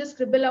होते हैं कि we just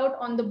scribble out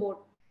on the board.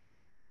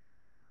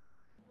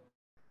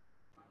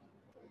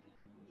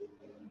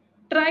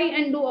 Try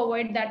and do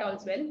avoid that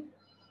as well.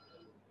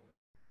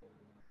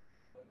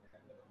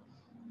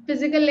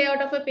 Physical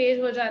layout of a page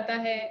हो जाता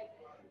है.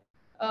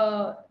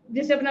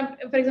 जैसे अपना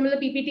for example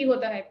PPT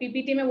होता है.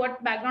 PPT में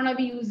what background are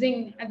we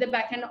using at the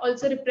back end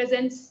also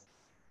represents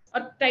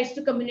or tries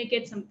to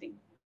communicate something.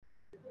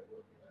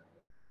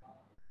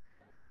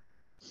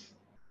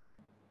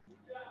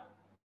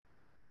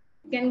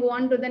 You can go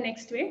on to the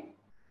next way.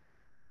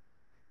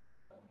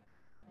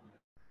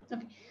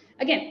 Okay.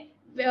 Again,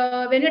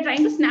 when you're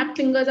trying to snap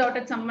fingers out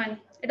at someone,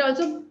 it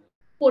also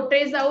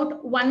portrays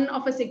out one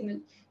of a signal.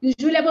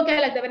 Usually,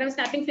 when I'm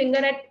snapping finger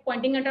at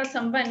pointing at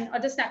someone or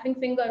just snapping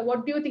finger,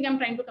 what do you think I'm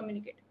trying to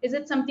communicate? Is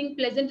it something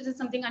pleasant? Is it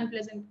something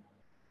unpleasant?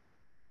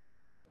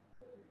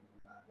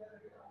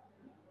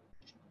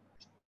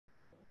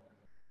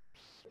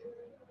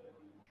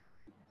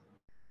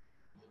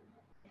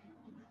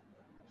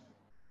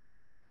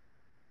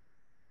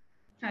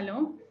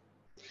 Hello?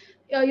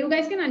 You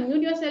guys can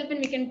unmute yourself and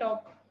we can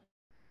talk.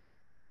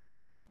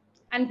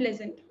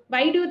 Unpleasant.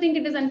 Why do you think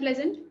it is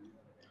unpleasant?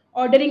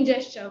 Ordering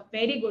gesture.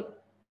 Very good.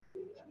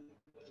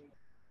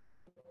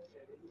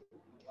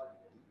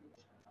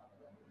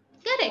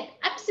 Correct.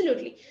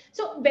 Absolutely.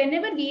 So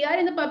whenever we are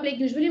in the public,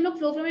 usually we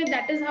flow from it.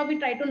 That is how we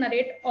try to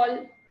narrate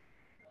all.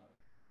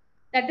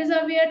 That is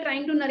how we are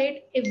trying to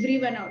narrate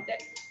everyone out there.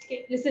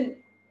 Okay, listen.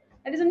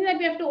 That is something that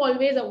we have to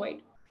always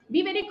avoid.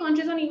 Be very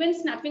conscious on even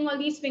snapping all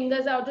these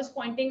fingers out, just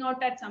pointing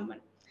out at someone.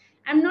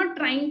 I'm not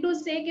trying to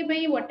say कि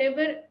भाई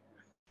whatever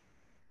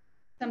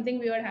something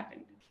weird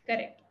happened.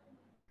 Correct.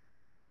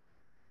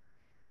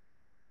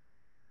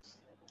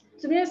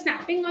 So when you're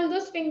snapping all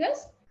those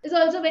fingers, is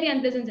also very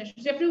unpleasant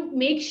gesture. So you have to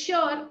make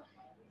sure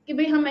कि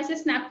भाई हम ऐसे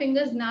snap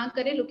fingers ना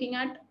करें looking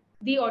at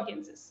the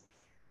audiences.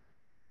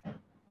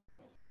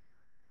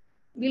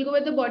 We'll go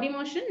with the body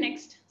motion.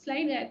 Next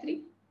slide,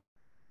 Gayatri.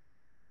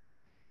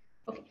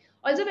 Okay.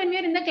 Also, when we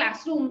are in the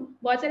classroom,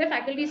 बहुत सारे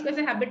faculties को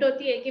ऐसे habit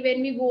होती है कि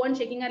when we go on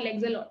shaking our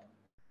legs a lot,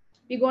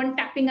 we go on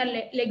tapping our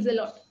legs a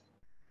lot.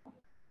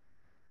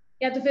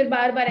 या तो फिर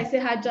बार-बार ऐसे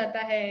हाथ जाता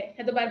है,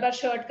 या तो बार-बार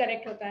shirt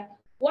correct होता है.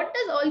 What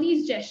does all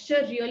these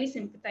gestures really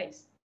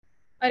sympathize?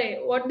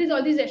 अरे, what does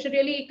all these gestures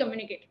really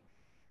communicate?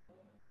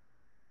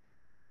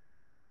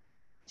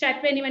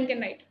 Chat पे anyone can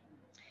write.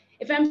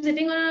 If I'm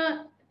sitting on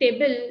a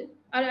table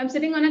or I'm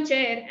sitting on a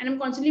chair and I'm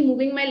constantly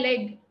moving my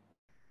leg,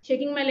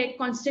 shaking my leg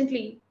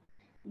constantly,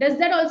 does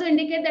that also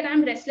indicate that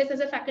I'm restless as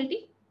a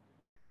faculty?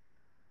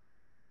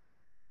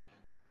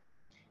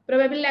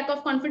 Probable lack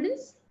of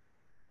confidence?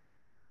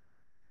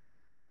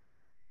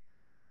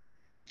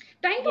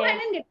 Trying to hide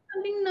and get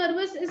something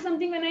nervous is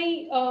something when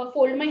I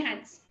fold my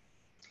hands.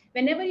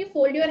 Whenever you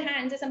fold your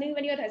hands, is something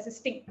when you're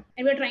resisting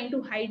and we're trying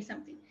to hide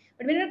something.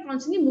 But when you're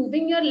constantly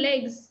moving your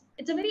legs,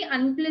 it's a very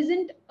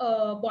unpleasant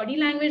body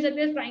language that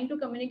we're trying to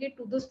communicate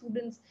to the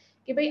students.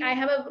 Okay, I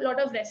have a lot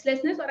of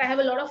restlessness or I have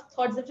a lot of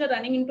thoughts that are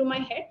running into my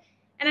head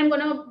and I'm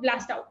going to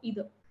blast out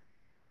either.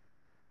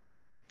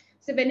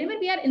 So whenever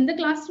we are in the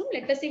classroom,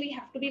 let us say we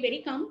have to be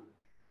very calm.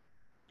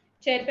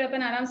 Chair पे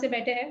अपन आराम से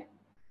बैठे हैं.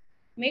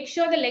 Make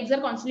sure the legs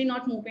are constantly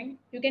not moving.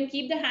 You can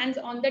keep the hands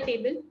on the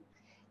table.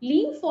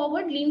 Lean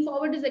forward. Lean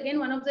forward is again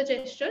one of the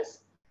gestures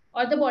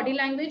or the body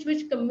language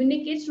which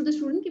communicates to the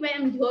student that I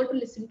am here to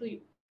listen to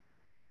you.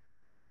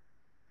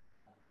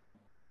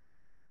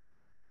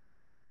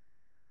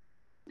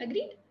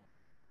 Agreed?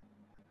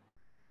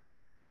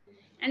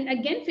 And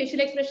again, facial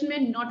expression may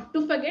not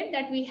to forget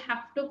that we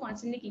have to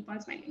constantly keep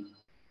on smiling.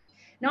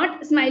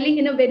 Not smiling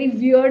in a very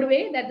weird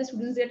way that the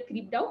students get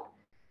creeped out,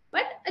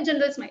 but a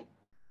general smile,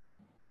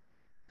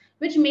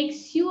 which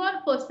makes your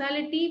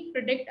personality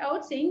predict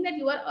out, saying that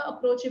you are an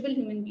approachable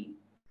human being.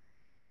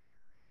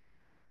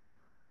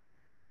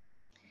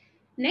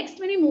 Next,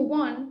 when we move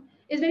on,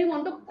 is when we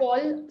want to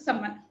call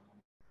someone.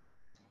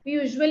 We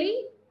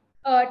usually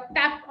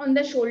tap on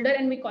the shoulder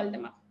and we call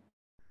them up,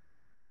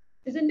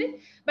 isn't it?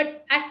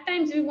 But at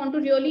times we want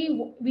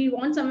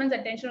someone's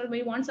attention, or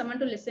we want someone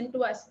to listen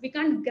to us. We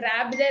can't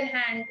grab their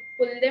hand,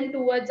 pull them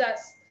towards us,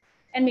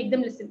 and make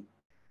them listen.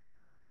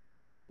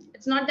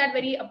 It's not that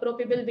very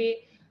appropriate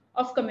way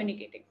of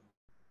communicating.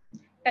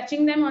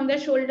 Touching them on their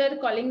shoulder,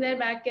 calling their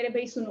back, "Kere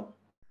bhai suno,"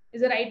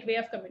 is the right way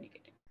of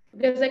communicating.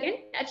 Because again,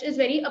 touch is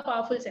very a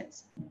powerful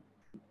sense.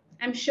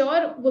 I'm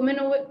sure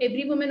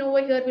every woman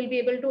over here will be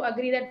able to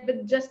agree that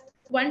with just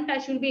one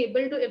touch, you'll be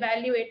able to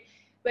evaluate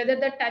whether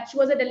the touch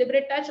was a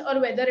deliberate touch or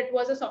whether it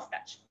was a soft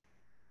touch,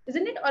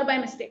 isn't it? Or by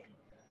mistake.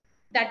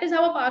 That is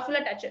how powerful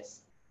a touch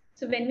is.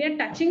 So when we are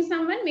touching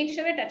someone, make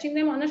sure we're touching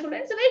them on the shoulder.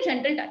 It's a very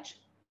gentle touch.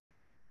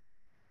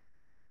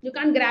 You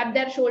can't grab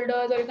their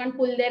shoulders or you can't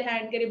pull their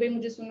hand. "Kere bhai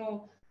mujhe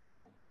suno."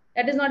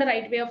 That is not a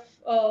right way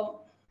of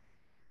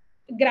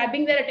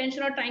grabbing their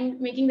attention or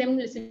making them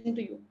listen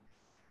to you.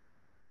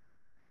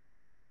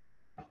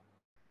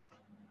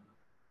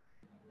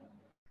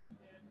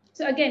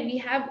 So again, we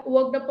have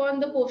worked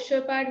upon the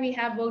posture part, we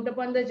have worked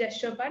upon the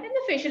gesture part and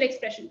the facial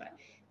expression part.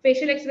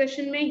 Facial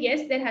expression may,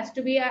 yes, there has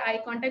to be an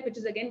eye contact, which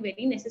is again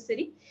very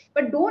necessary,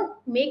 but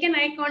don't make an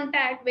eye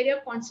contact where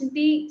you're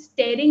constantly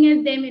staring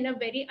at them in a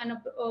very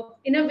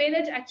in a way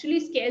that actually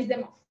scares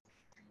them off.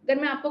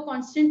 Agar main aapko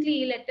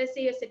constantly, let us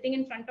say you're sitting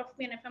in front of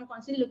me and if I'm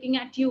constantly looking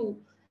at you,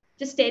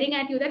 just staring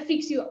at you, that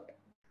freaks you out.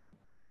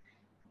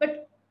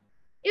 But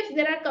if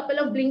there are a couple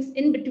of blinks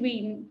in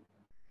between,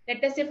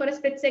 let us say for a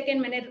split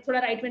second, मैंने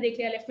थोड़ा right में देख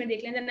लिया, left में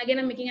देख लिया, and then again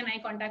I'm making an eye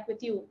contact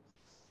with you.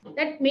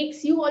 That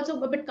makes you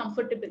also a bit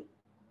comfortable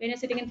when you're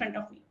sitting in front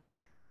of me.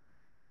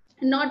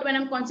 Not when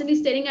I'm constantly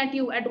staring at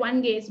you at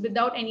one gaze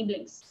without any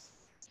blinks.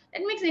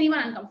 That makes anyone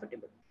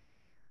uncomfortable.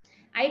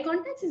 Eye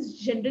contact is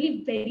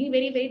generally very,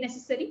 very, very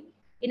necessary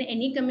in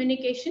any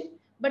communication,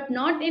 but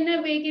not in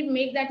a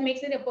way that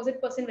makes the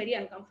opposite person very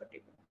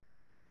uncomfortable.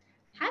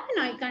 Have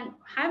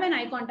an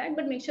eye contact,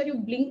 but make sure you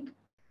blink.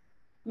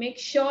 Make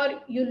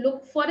sure you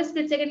look for a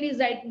split second, please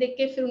right देख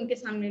के फिर उनके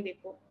सामने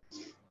देखो.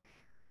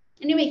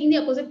 And you're making the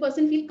opposite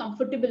person feel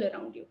comfortable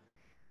around you.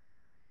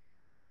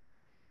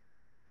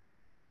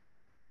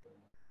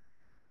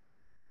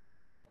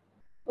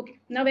 Okay,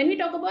 now when we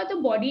talk about the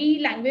body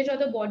language or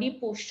the body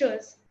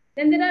postures,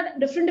 then there are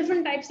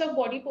different types of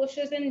body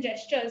postures and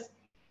gestures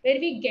where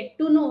we get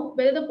to know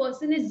whether the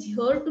person is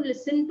here to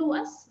listen to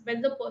us,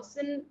 whether the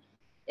person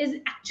is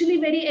actually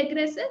very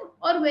aggressive,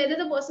 or whether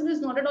the person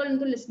is not at all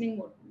into listening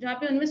mode, जहाँ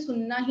पे उनमें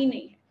सुनना ही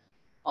नहीं है,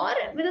 or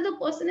whether the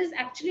person is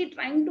actually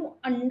trying to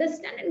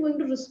understand and going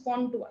to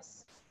respond to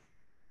us.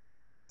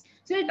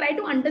 So we try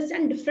to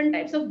understand different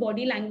types of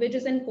body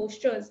languages and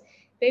postures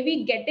where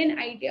we get an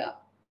idea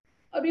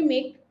or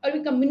we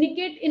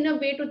communicate in a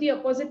way to the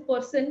opposite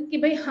person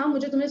कि भाई हाँ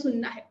मुझे तुम्हें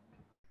सुनना है.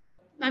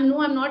 I'm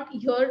not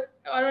here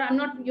or I'm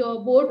not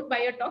bored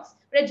by your talks,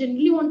 but I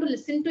genuinely want to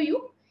listen to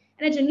you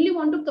and I genuinely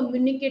want to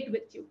communicate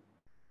with you.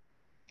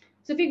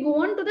 So if we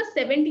go on to the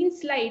 17th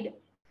slide,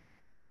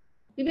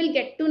 we will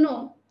get to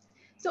know.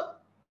 So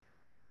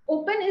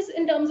open is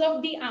in terms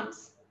of the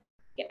arms.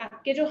 कि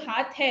आपके जो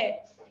हाथ है,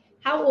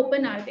 how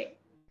open are they?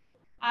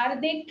 Are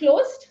they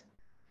closed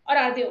or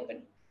are they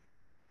open?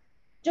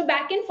 जो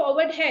back and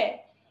forward है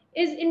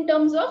is in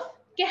terms of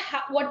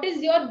what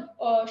is your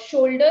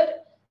shoulder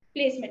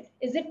placement?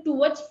 Is it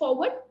towards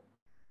forward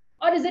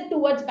or is it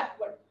towards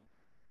backward?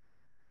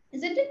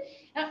 Isn't it?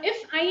 Now,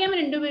 if I am an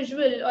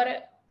individual or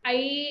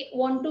I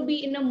want to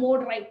be in a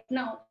mode right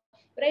now,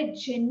 but I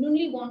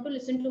genuinely want to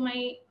listen to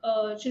my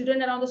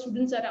children around, the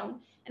students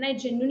around, and I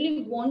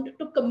genuinely want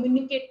to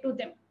communicate to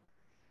them,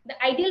 the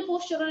ideal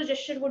posture or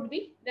gesture would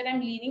be that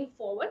I'm leaning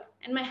forward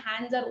and my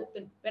hands are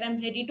open, where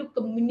I'm ready to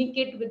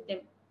communicate with them,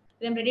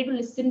 where I'm ready to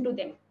listen to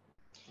them.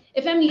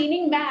 If I'm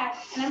leaning back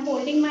and I'm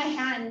holding my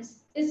hands,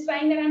 it's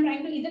fine that I'm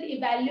trying to either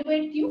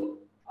evaluate you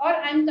or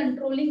I'm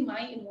controlling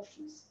my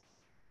emotions.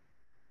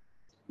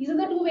 These are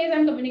the two ways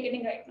I'm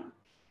communicating right now.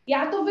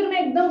 या तो फिर मैं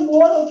एकदम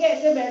bore होके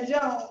ऐसे बैठ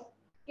जाऊं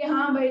कि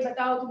हाँ भाई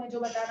बताओ तुम्हें जो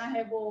बताना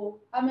है वो,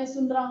 अब मैं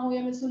सुन रहा हूँ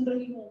या मैं सुन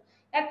रही हूँ.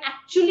 That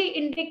actually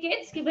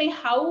indicates कि भाई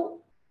how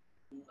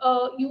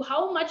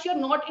much you're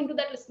not into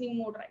that listening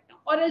mode right now,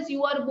 or else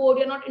you are bored,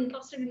 you're not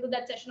interested into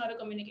that session or a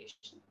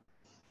communication.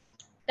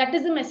 That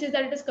is the message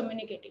that it is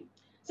communicating.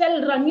 So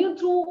I'll run you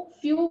through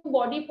few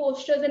body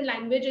postures and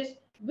languages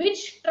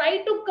which try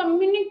to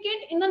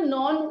communicate in a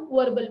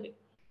non-verbal way.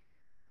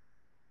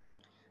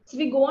 So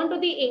we go on to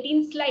the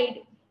 18th slide.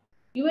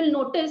 You will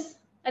notice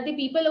that the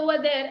people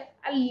over there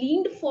are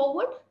leaned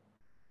forward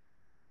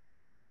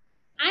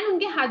and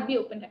उनके हाथ भी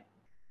open है,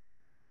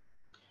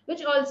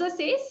 which also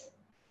says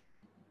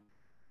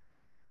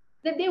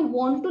that they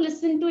want to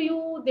listen to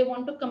you, they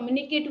want to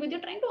communicate with you,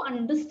 trying to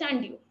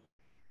understand you,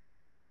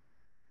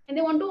 and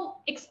they want to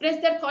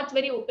express their thoughts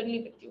very openly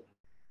with you.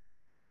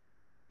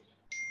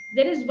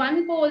 There is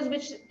one pose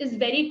which is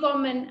very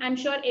common, I'm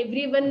sure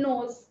everyone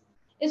knows,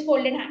 is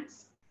folded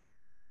hands.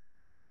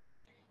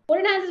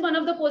 Folded hands is one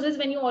of the poses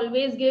when you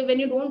always give when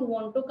you don't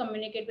want to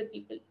communicate with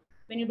people,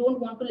 when you don't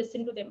want to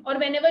listen to them, or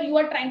whenever you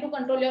are trying to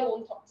control your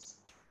own thoughts,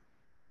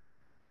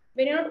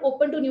 when you're not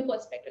open to new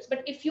perspectives.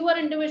 But if you are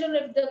an individual,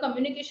 if the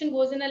communication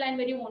goes in a line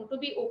where you want to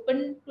be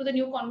open to the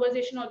new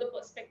conversation or the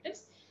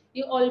perspectives,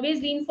 you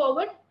always lean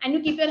forward and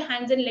you keep your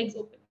hands and legs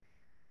open.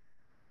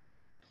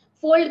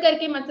 Fold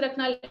karke mat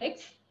rakhna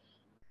legs.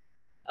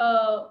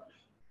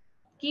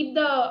 Keep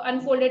the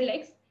unfolded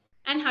legs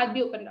and haath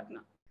bhi open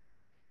rakhna.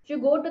 If you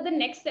go to the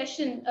next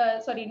session,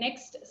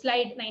 next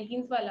slide,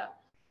 19th wala,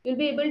 you'll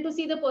be able to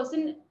see the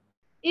person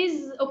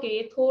is,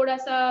 okay, thoda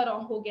sa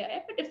wrong ho gaya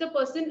hai, but if the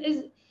person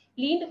is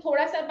leaned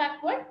thoda sa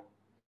backward,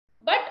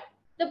 but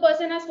the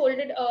person has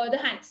folded the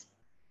hands.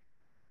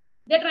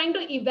 They're trying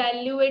to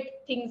evaluate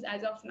things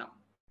as of now.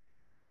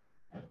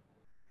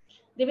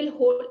 They will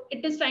hold,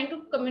 it is trying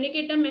to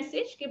communicate a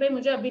message कि भाई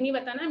मुझे अभी नहीं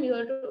बताना, I'm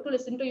here to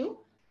listen to you,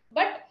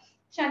 but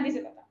शांति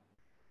से बता.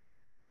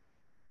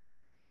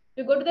 If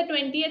you go to the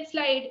 20th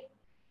slide,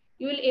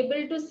 you will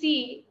able to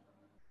see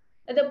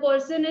that the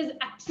person is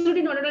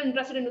absolutely not at all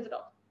interested into the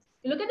talk.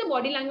 You look at the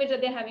body language that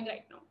they're having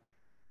right now.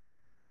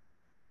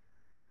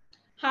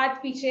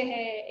 हाथ पीछे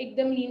है,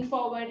 एकदम lean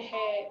forward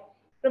है,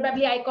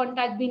 probably eye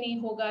contact भी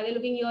नहीं होगा, they're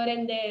looking here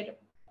and there.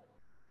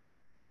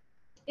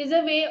 Is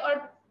a way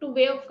or two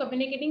way of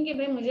communicating कि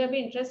भाई मुझे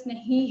अभी interest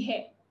नहीं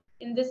है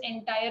in this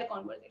entire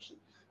conversation.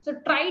 So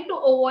try to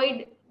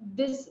avoid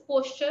this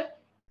posture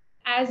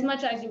as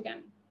much as you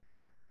can.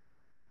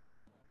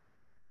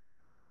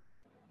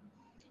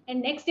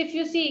 And next, if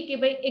you see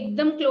कि भाई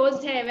एकदम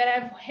closed है, where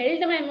I've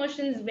held my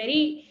emotions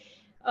very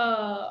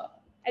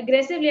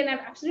aggressively and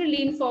I've absolutely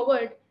leaned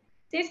forward,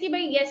 says कि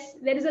भाई yes,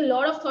 there is a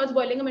lot of thoughts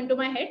boiling up into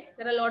my head.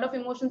 There are a lot of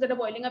emotions that are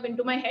boiling up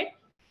into my head,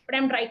 but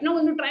I'm right now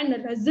going to try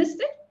and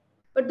resist it.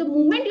 But the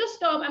moment you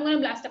stop, I'm going to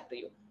blast up to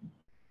you.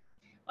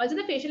 Also,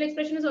 the facial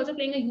expression is also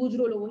playing a huge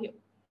role over here.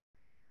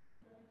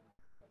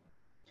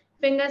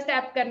 Fingers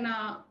tap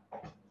karna,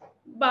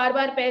 bar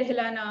pair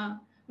hilana.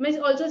 Miss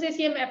also says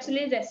I'm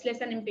absolutely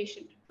restless and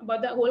impatient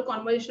about the whole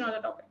conversation or the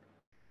topic.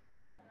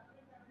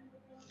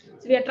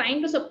 So we are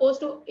trying to supposed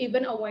to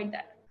even avoid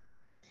that.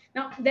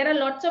 Now, there are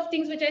lots of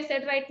things which I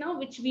said right now,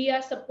 which we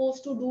are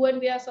supposed to do and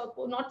we are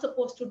not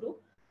supposed to do.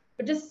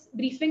 But just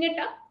briefing it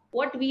up,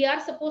 what we are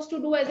supposed to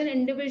do as an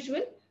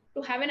individual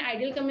to have an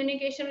ideal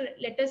communication,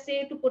 let us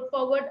say to put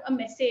forward a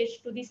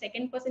message to the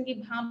second person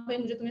ki haan bhai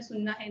mujhe tumhe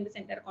sunna hai in this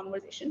entire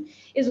conversation,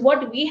 is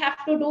what we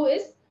have to do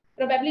is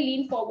probably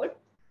lean forward,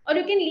 or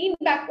you can lean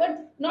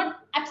backward,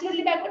 not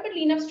absolutely backward, but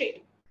lean up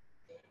straight.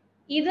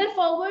 Either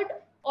forward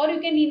or you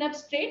can lean up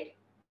straight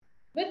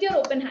with your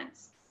open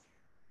hands.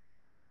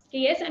 Okay,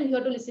 yes, I'm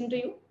here to listen to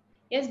you.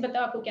 Yes,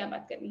 batao aapko kya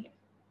baat karni hai.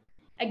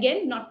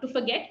 Again, not to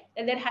forget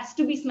that there has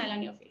to be smile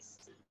on your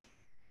face.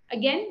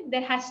 Again,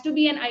 there has to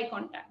be an eye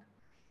contact.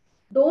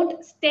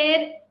 Don't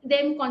stare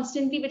them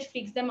constantly, which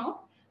freaks them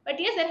out. But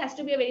yes, there has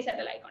to be a very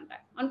subtle eye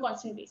contact on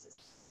constant basis.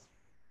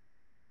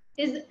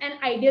 Is an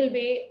ideal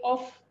way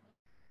of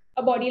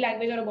a body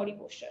language or a body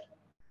posture.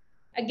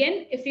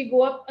 Again, if we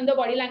go up on the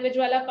body language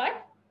wala part,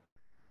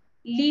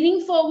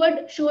 leaning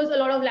forward shows a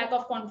lot of lack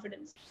of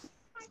confidence.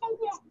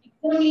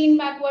 Lean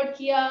backward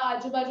kiya,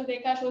 aaju baaju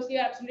dekha shows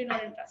you're absolutely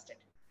not interested.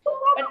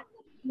 But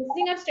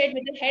lifting up straight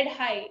with the head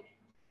high,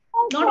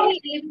 not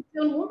only elevates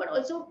your mood, but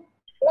also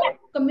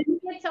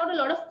communicates out a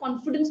lot of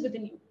confidence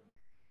within you.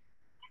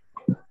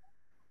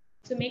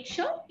 So make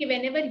sure that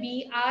whenever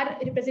we are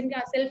representing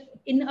ourselves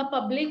in a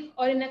public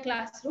or in a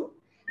classroom,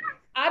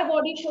 our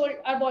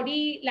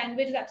body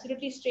language is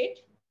absolutely straight,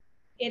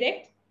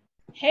 erect,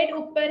 head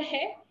upper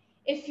hai.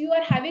 If you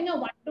are having a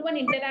one-to-one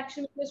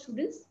interaction with your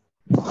students,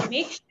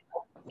 make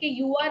sure that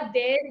you are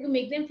there, you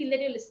make them feel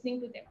that you're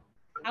listening to them.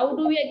 How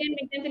do we again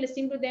make them feel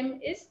listening to them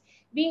is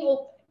being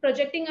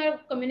projecting our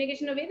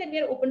communication in a way that we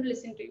are open to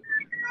listen to you.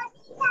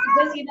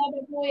 Just you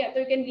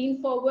can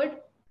lean forward.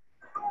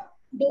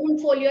 Don't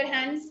fold your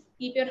hands.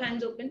 Keep your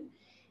hands open.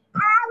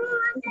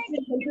 It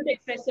will help you to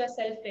express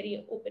yourself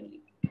very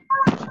openly.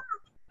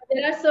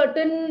 There are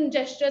certain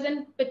gestures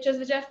and pictures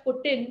which I've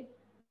put in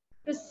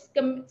to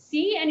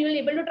see, and you'll be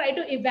able to try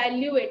to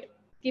evaluate.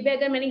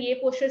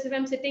 Postures, if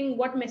I'm sitting,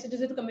 what message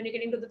is it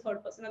communicating to the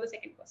third person or the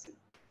second person?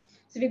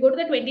 So if we go to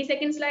the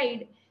 22nd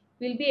slide,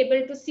 we'll be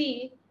able to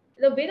see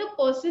the way the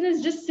person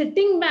is just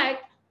sitting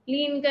back,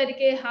 lean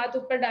karke, haath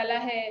upar dala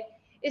hai,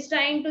 is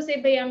trying to say,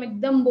 bhai, I'm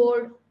ekdam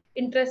bored.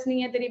 Interest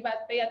नहीं है तेरी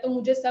बात पे, या तो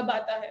मुझे सब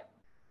आता है.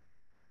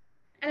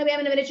 And I'm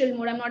in a very chill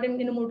mood. I'm not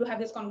in a mood to have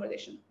this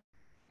conversation.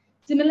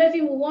 Similarly, if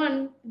you move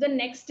on to the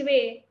next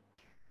way,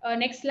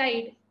 next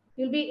slide,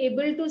 you'll be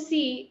able to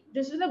see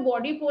this is the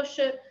body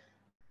posture.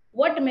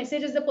 What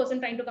message is the person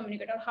trying to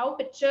communicate, or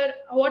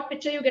what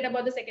picture you get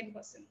about the second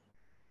person.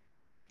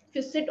 If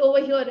you sit over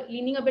here,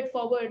 leaning a bit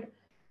forward,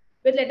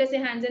 with let us say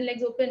hands and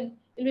legs open,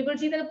 you'll be able to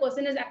see that the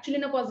person is actually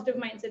in a positive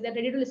mindset. They're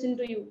ready to listen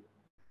to you.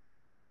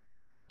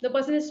 The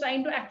person is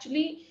trying to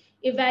actually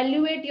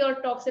evaluate your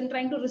talks and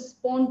trying to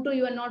respond to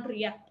you and not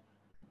react.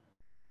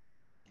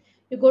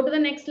 You go to the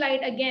next slide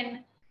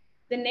again,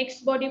 the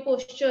next body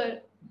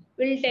posture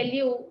will tell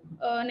you,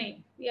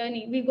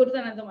 we go to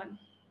another one.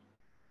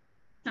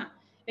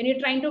 When you're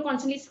trying to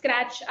constantly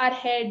scratch our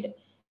head,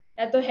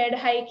 ya to head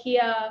high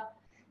kiya,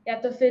 ya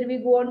to fir we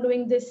go on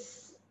doing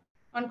this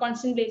on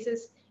constant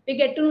basis, we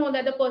get to know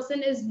that the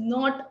person is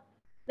not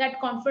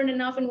that confident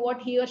enough in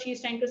what he or she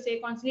is trying to say,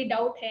 constantly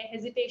doubt hai,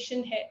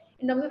 hesitation hai,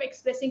 in terms of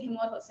expressing him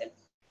or herself.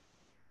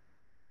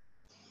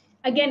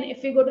 Again,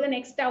 if we go to the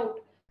next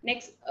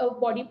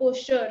body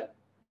posture,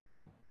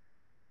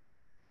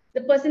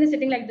 the person is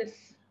sitting like this.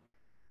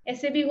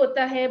 ऐसे भी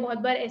होता है, बहुत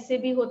बार ऐसे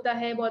भी होता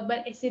है, बहुत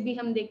बार ऐसे भी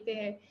हम देखते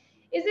हैं.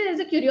 Is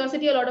a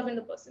curiosity a lot of in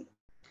the person.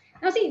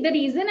 Now see, the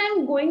reason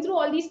I'm going through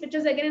all these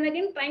pictures again and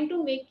again, trying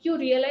to make you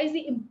realize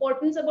the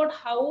importance about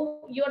how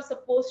you're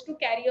supposed to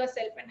carry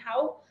yourself and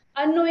how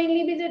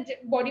unknowingly the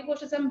body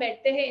postures हम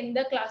बैठते हैं in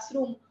the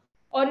classroom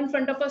or in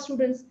front of our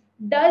students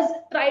does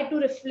try to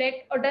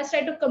reflect or does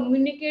try to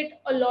communicate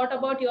a lot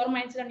about your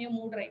mindset and your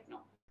mood right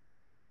now.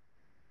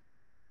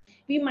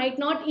 We might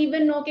not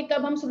even know कि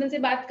कब हम students से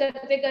बात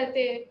करते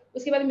करते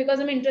उसके बाद because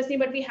हमें interest नहीं,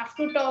 but we have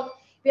to talk,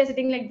 we are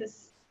sitting like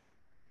this.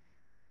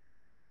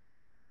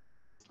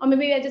 Or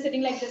maybe we are just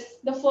sitting like this.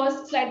 The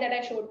first slide that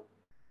I showed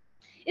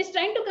is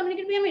trying to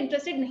communicate we are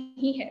interested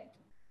nahi hai.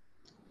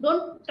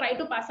 Don't try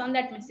to pass on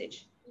that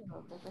message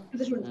to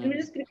the students. Can we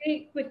just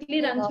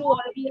quickly run through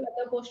all the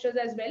other postures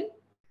as well?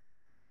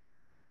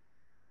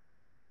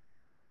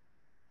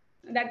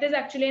 That is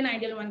actually an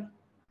ideal one.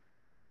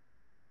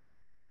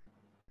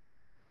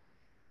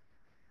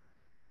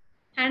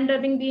 Hand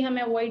rubbing भी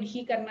हमें avoid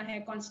ही करना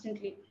है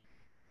constantly.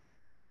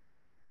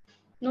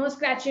 No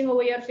scratching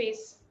over your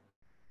face.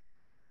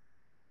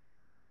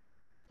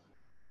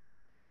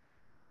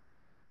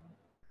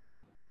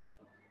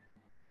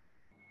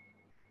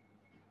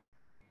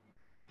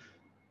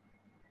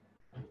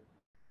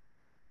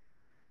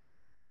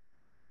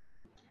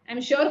 I'm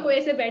sure कोई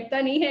ऐसे बैठता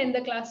नहीं है in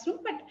the classroom,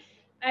 but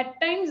at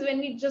times when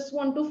we just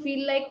want to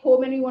feel like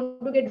home and we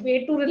want to get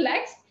way too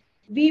relaxed,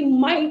 we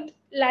might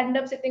land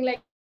up sitting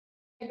like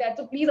that.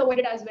 So please avoid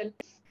it as well.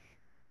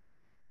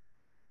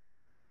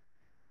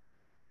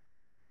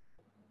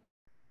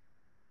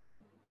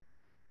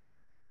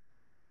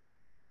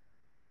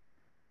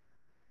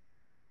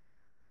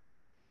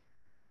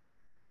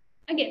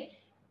 Again,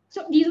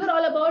 so these were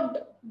all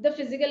about the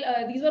physical,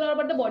 these were all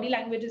about the body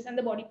languages and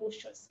the body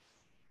postures.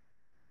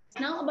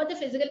 Now about the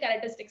physical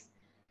characteristics.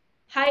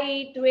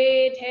 Height,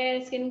 weight,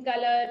 hair, skin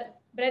color,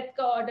 breath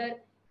order.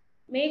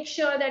 Make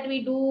sure that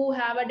we do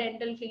have a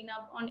dental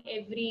cleanup on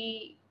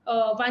every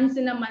once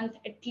in a month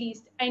at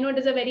least. I know it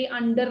is a very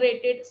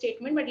underrated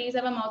statement, but at least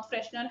have a mouth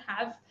freshener,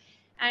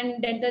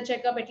 and dental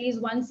checkup at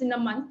least once in a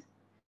month.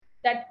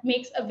 That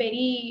makes a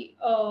very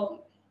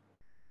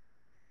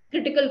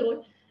critical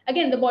role.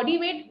 Again, the body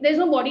weight, there's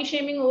no body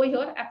shaming over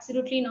here.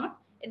 Absolutely not.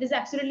 It is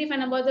absolutely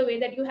fine about the way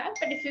that you have,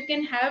 but if you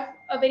can have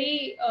a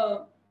very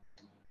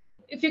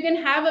if you can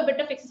have a bit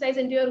of exercise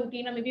into your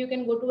routine, or maybe you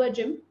can go to a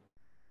gym,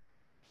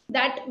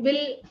 that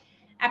will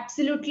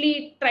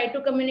absolutely try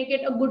to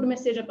communicate a good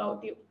message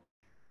about you.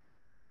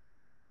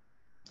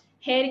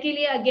 Hair ke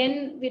liye,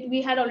 again,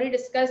 we had already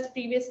discussed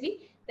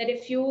previously that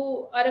if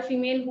you are a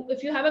female,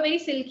 if you have a very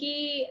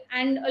silky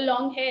and a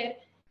long hair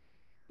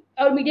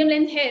or medium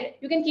length hair,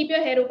 you can keep your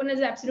hair open,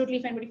 is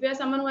absolutely fine. But if you are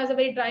someone who has a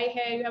very dry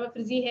hair, you have a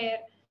frizzy hair,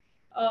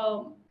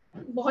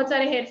 बहुत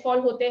सारे hair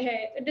fall होते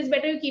हैं, it is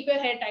better you keep your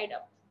hair tied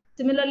up.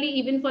 Similarly,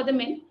 even for the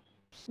men,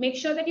 make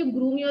sure that you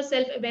groom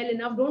yourself well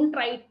enough. Don't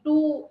try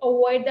to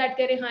avoid that.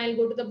 Kare, I'll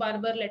go to the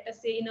barber, let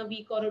us say in a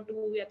week or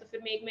two, या तो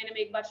फिर मैं एक महीने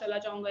में एक बार चला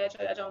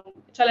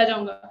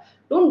जाऊंगा.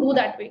 Don't do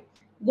that way.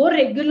 Go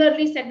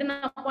regularly, set an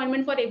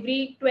appointment for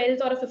every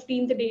 12th or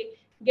 15th day.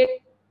 Get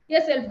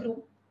yourself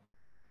groomed.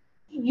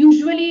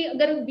 Usually,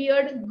 agar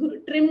beard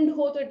trimmed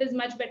ho, it is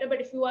much better. But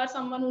if you are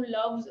someone who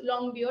loves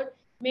long beard,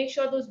 make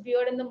sure those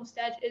beard and the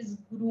mustache is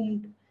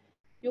groomed.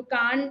 You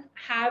can't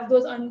have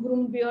those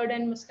ungroomed beard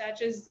and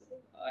mustaches,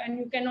 and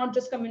you cannot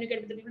just communicate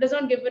with the people. It does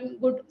not give a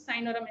good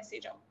sign or a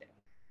message out there.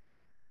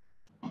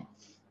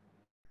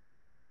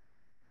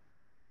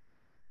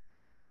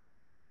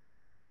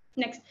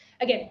 Next,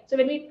 again, so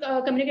when we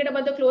communicate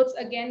about the clothes,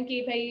 again,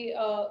 ki bhai,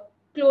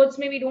 clothes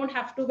maybe we don't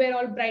have to wear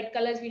all bright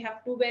colors, we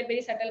have to wear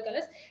very subtle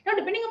colors. Now,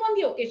 depending upon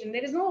the occasion,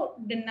 there is no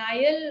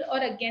denial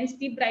or against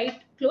the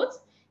bright clothes.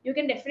 You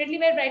can definitely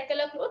wear bright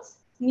color clothes.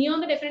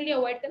 Neon, definitely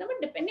avoid color,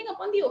 but depending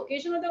upon the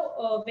occasion or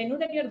the venue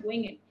that you're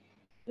going in,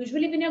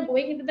 Usually when you're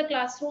going into the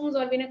classrooms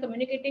or when you're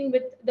communicating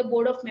with the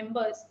board of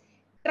members,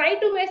 try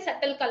to wear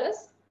subtle colors,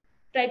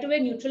 try to wear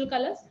neutral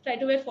colors, try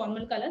to wear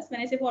formal colors.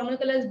 When I say formal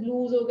colors,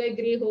 blues ho gaye,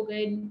 gray ho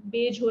gaye,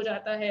 beige ho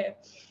jata hai,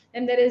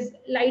 and there is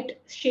light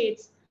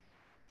shades.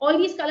 All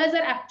these colors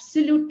are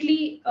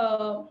absolutely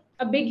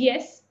a big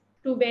yes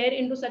to wear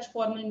into such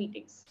formal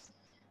meetings.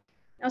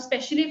 Now,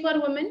 especially for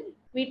women,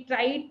 we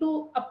try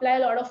to apply a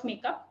lot of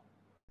makeup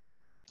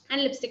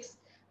and lipsticks.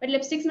 But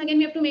lipsticks, again,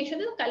 we have to make sure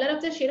that the color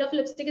of the shade of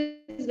lipstick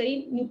is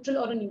very neutral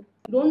or a nude.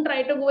 Don't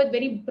try to go with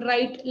very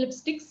bright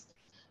lipsticks,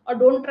 or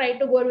don't try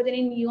to go with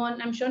any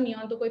neon. I'm sure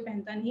neon to koi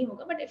pehanta nahi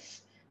hoga, but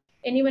if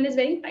anyone is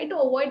wearing, try to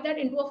avoid that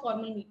into a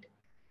formal meet.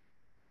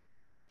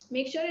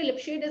 Make sure your lip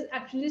shade is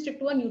actually stick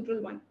to a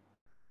neutral one.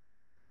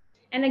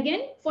 And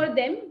again, for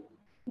them,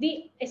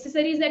 the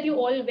accessories that you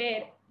all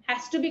wear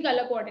has to be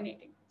color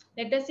coordinating.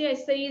 Let us say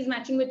accessory is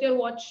matching with your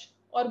watch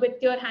or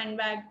with your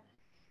handbag.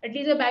 At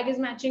least your bag is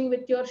matching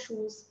with your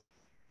shoes.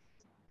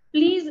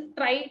 Please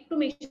try to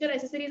make sure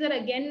accessories are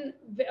again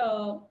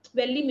well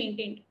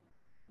maintained.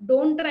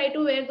 Don't try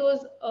to wear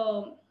those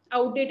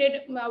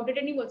outdated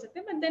नहीं बोल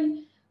सकते, but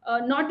then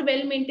not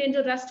well maintained,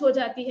 जो rust हो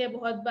जाती है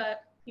बहुत बार.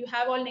 You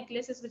have all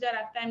necklaces which are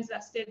at times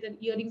rusted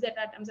and earrings that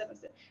at times are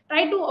rusted.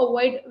 Try to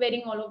avoid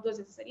wearing all of those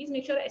accessories.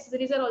 Make sure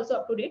accessories are also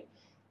up to date.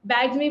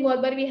 Bags में बहुत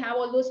बार we have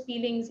all those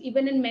peelings.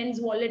 Even in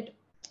men's wallet,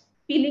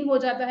 peeling हो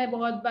जाता है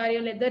बहुत बार.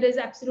 Your leather is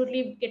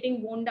absolutely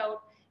getting worn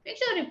out. Make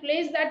sure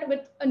replace that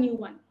with a new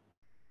one.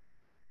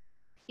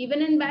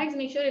 Even in bags,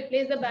 make sure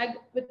replace the bag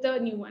with a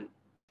new one.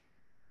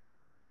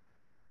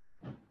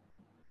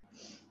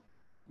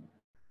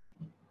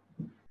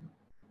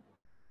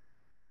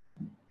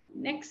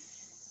 Next.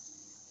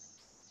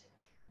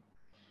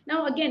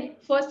 Now again,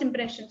 first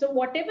impression. So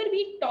whatever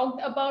we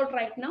talked about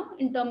right now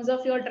in terms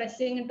of your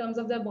dressing, in terms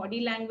of the body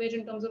language,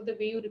 in terms of the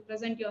way you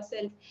represent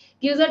yourself,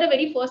 gives out a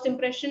very first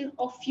impression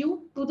of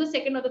you to the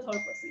second or the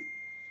third person.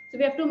 So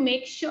we have to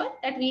make sure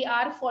that we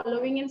are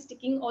following and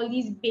sticking all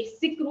these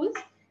basic rules.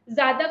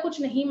 ज़्यादा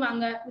कुछ नहीं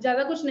मांगा,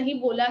 ज़्यादा कुछ नहीं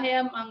बोला है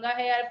या मांगा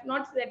है. I have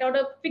not set out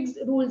a fixed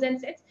rules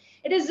and sets.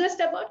 It is just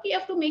about you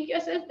have to make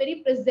yourself very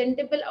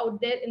presentable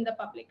out there in the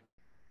public.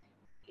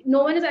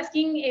 No one is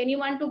asking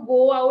anyone to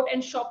go out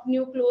and shop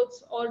new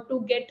clothes or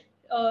to get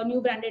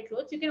new branded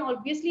clothes. You can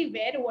obviously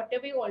wear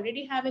whatever you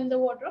already have in the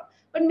wardrobe,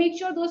 but make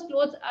sure those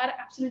clothes are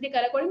absolutely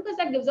color coordinated, because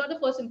that gives out the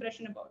first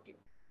impression about you.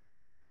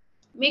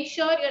 Make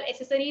sure your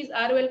accessories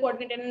are well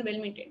coordinated and well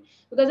maintained,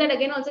 because that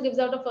again also gives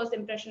out a first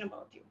impression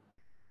about you.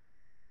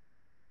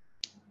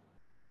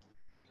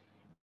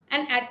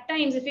 And at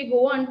times, if we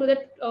go on to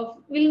the,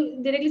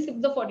 we'll directly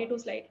skip the 42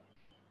 slide.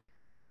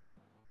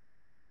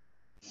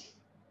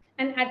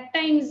 And at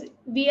times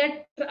we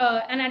are,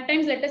 and at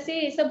times, let us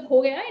say, sab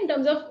ho gaya in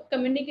terms of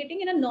communicating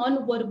in a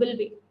non-verbal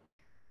way.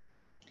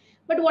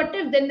 But what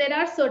if then there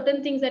are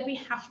certain things that we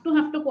have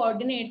to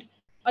coordinate,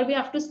 or we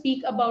have to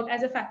speak about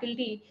as a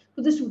faculty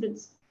to the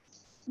students,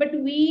 but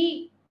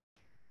we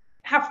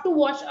have to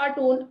watch our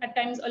tone at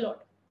times a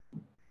lot.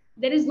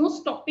 There is no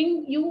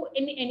stopping you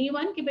in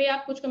anyone कि भाई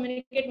आप कुछ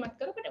communicate मत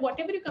करो, but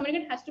whatever you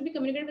communicate has to be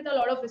communicated with a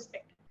lot of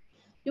respect.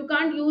 You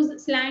can't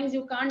use slangs,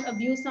 you can't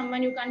abuse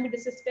someone, you can't be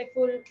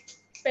disrespectful,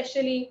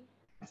 especially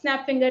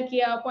snap finger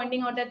kiya,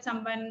 pointing out at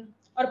someone,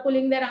 or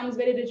pulling their arms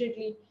very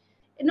rigidly.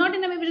 Not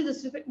in a way which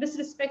is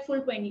disrespectful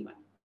to anyone.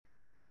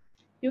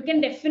 You can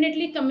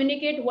definitely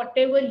communicate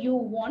whatever you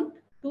want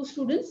to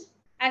students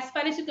as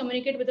far as you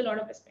communicate with a lot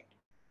of respect.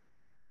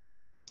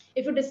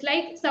 If you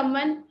dislike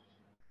someone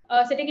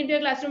sitting into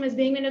your classroom,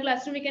 misbehaving in your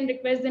classroom, we can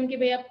request them,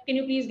 can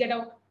you please get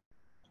out?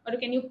 Or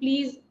can you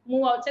please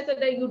move outside so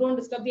that you don't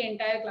disturb the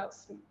entire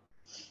classroom?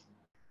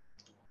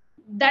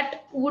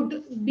 That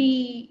would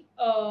be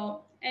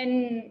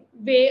an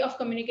way of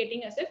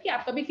communicating yourself कि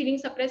आपका भी feeling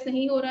suppress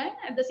नहीं हो रहा है.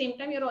 At the same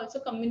time, you're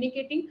also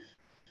communicating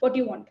what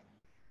you want.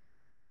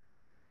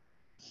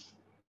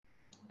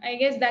 I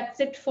guess that's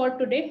it for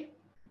today.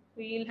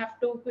 We'll have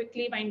to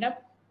quickly wind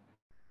up.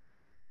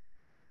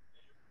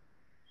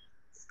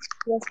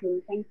 Yes,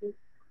 Lynn, thank you.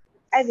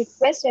 I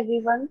request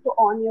everyone to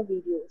on your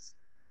videos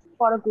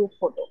for a group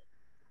photo.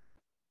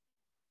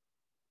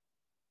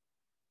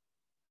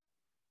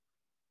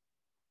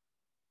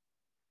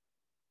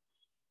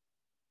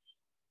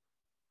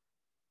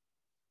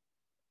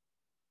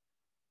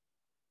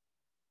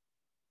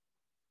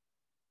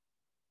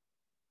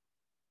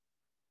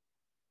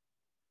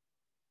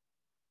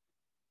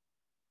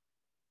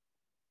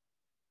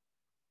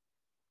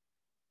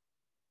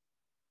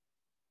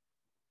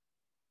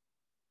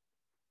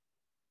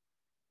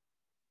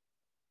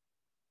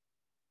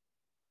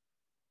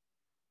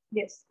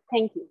 Yes,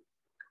 thank you.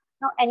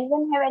 Now,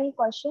 anyone have any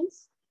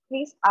questions?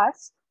 Please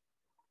ask.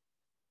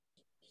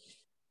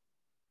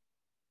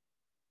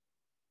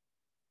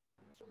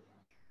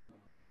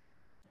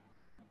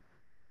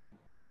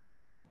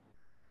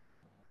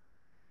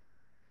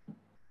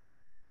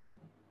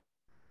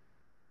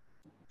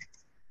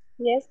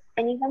 Yes,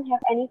 anyone have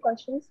any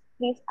questions?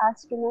 Please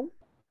ask to them.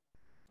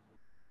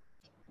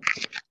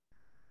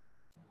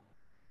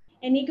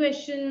 Any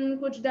question,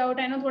 कुछ doubt?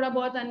 I know थोड़ा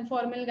बहुत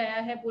informal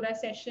गया है पूरा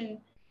session,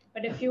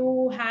 but if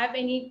you have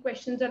any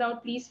questions around,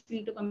 please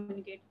feel to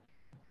communicate.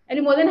 I'll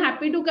be more than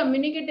happy to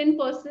communicate in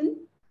person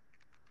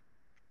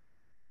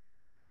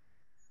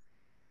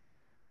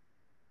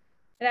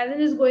rather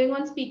than just going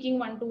on speaking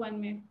one to one.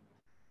 में.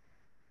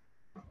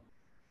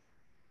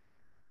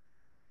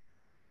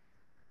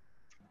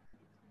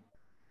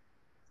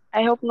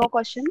 I hope no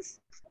questions.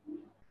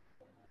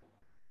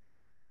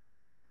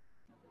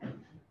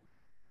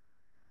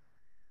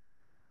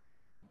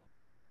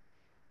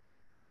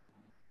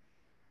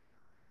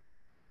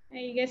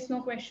 I guess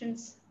no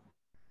questions.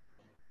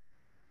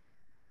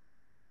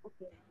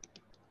 Okay.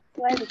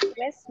 So I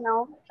request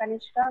now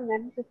Kanishka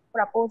ma'am to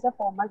propose a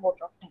formal vote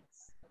of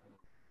thanks.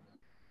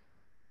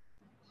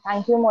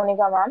 Thank you,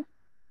 Monica ma'am.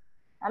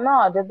 Am I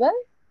audible?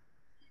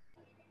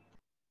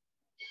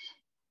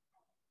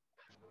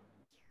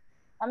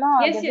 Am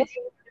I Yes, audible? yes.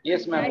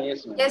 Yes, ma'am.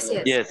 Yes, ma'am. Yes,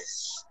 yes.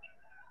 Yes.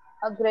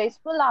 A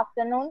graceful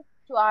afternoon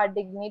to our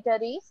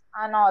dignitaries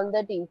and all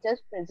the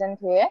teachers present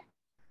here.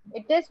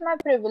 It is my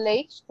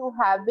privilege to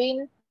have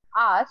been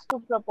asked to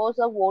propose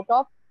a vote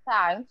of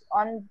thanks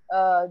on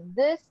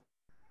this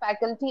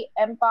faculty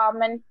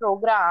empowerment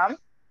program.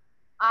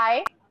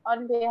 I,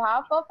 on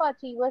behalf of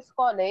Achievers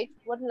College,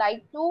 would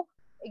like to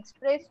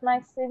express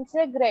my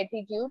sincere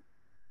gratitude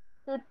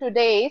to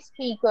today's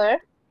speaker,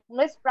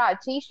 Ms.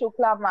 Prachi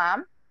Shukla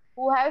ma'am,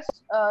 who has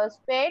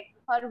spared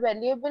her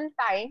valuable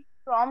time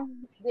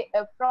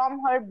from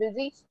her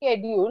busy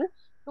schedule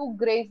to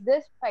grace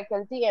this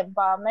faculty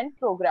empowerment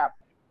program.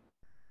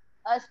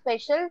 A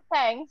special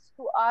thanks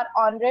to our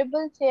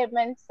Honorable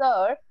Chairman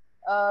Sir,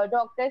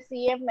 Dr.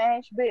 C.M.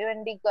 Mahesh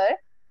Bhavandikar,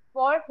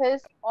 for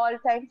his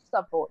all-time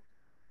support.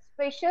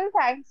 Special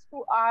thanks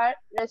to our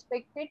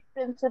respected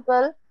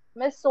principal,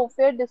 Ms.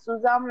 Sophia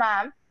D'Souza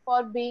ma'am,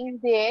 for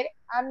being there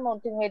and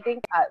motivating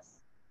us.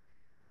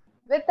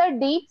 With a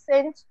deep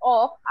sense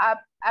of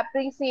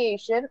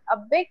appreciation, a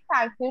big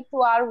thank you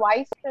to our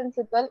Vice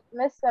Principal,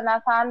 Ms. Sana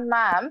Khan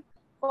ma'am,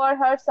 for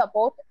her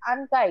support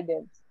and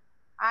guidance.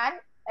 And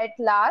at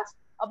last,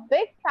 a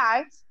big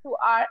thanks to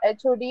our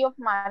HOD of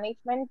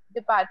Management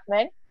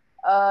Department,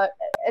 uh,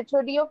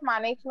 HOD of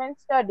Management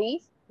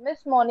Studies, Ms.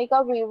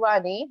 Monica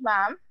Vivani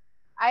ma'am.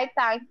 I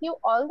thank you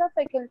all the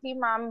faculty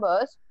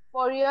members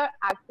for your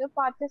active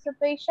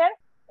participation.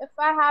 If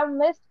I have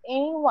missed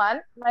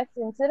anyone, my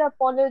sincere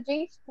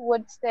apologies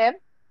towards them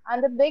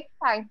and a big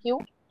thank you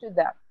to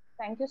them.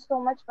 Thank you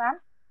so much, ma'am.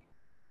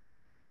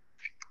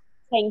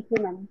 Thank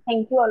you, ma'am.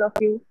 Thank you, all of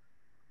you.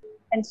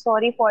 And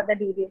sorry for the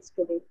delays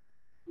today.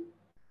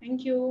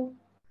 Thank you.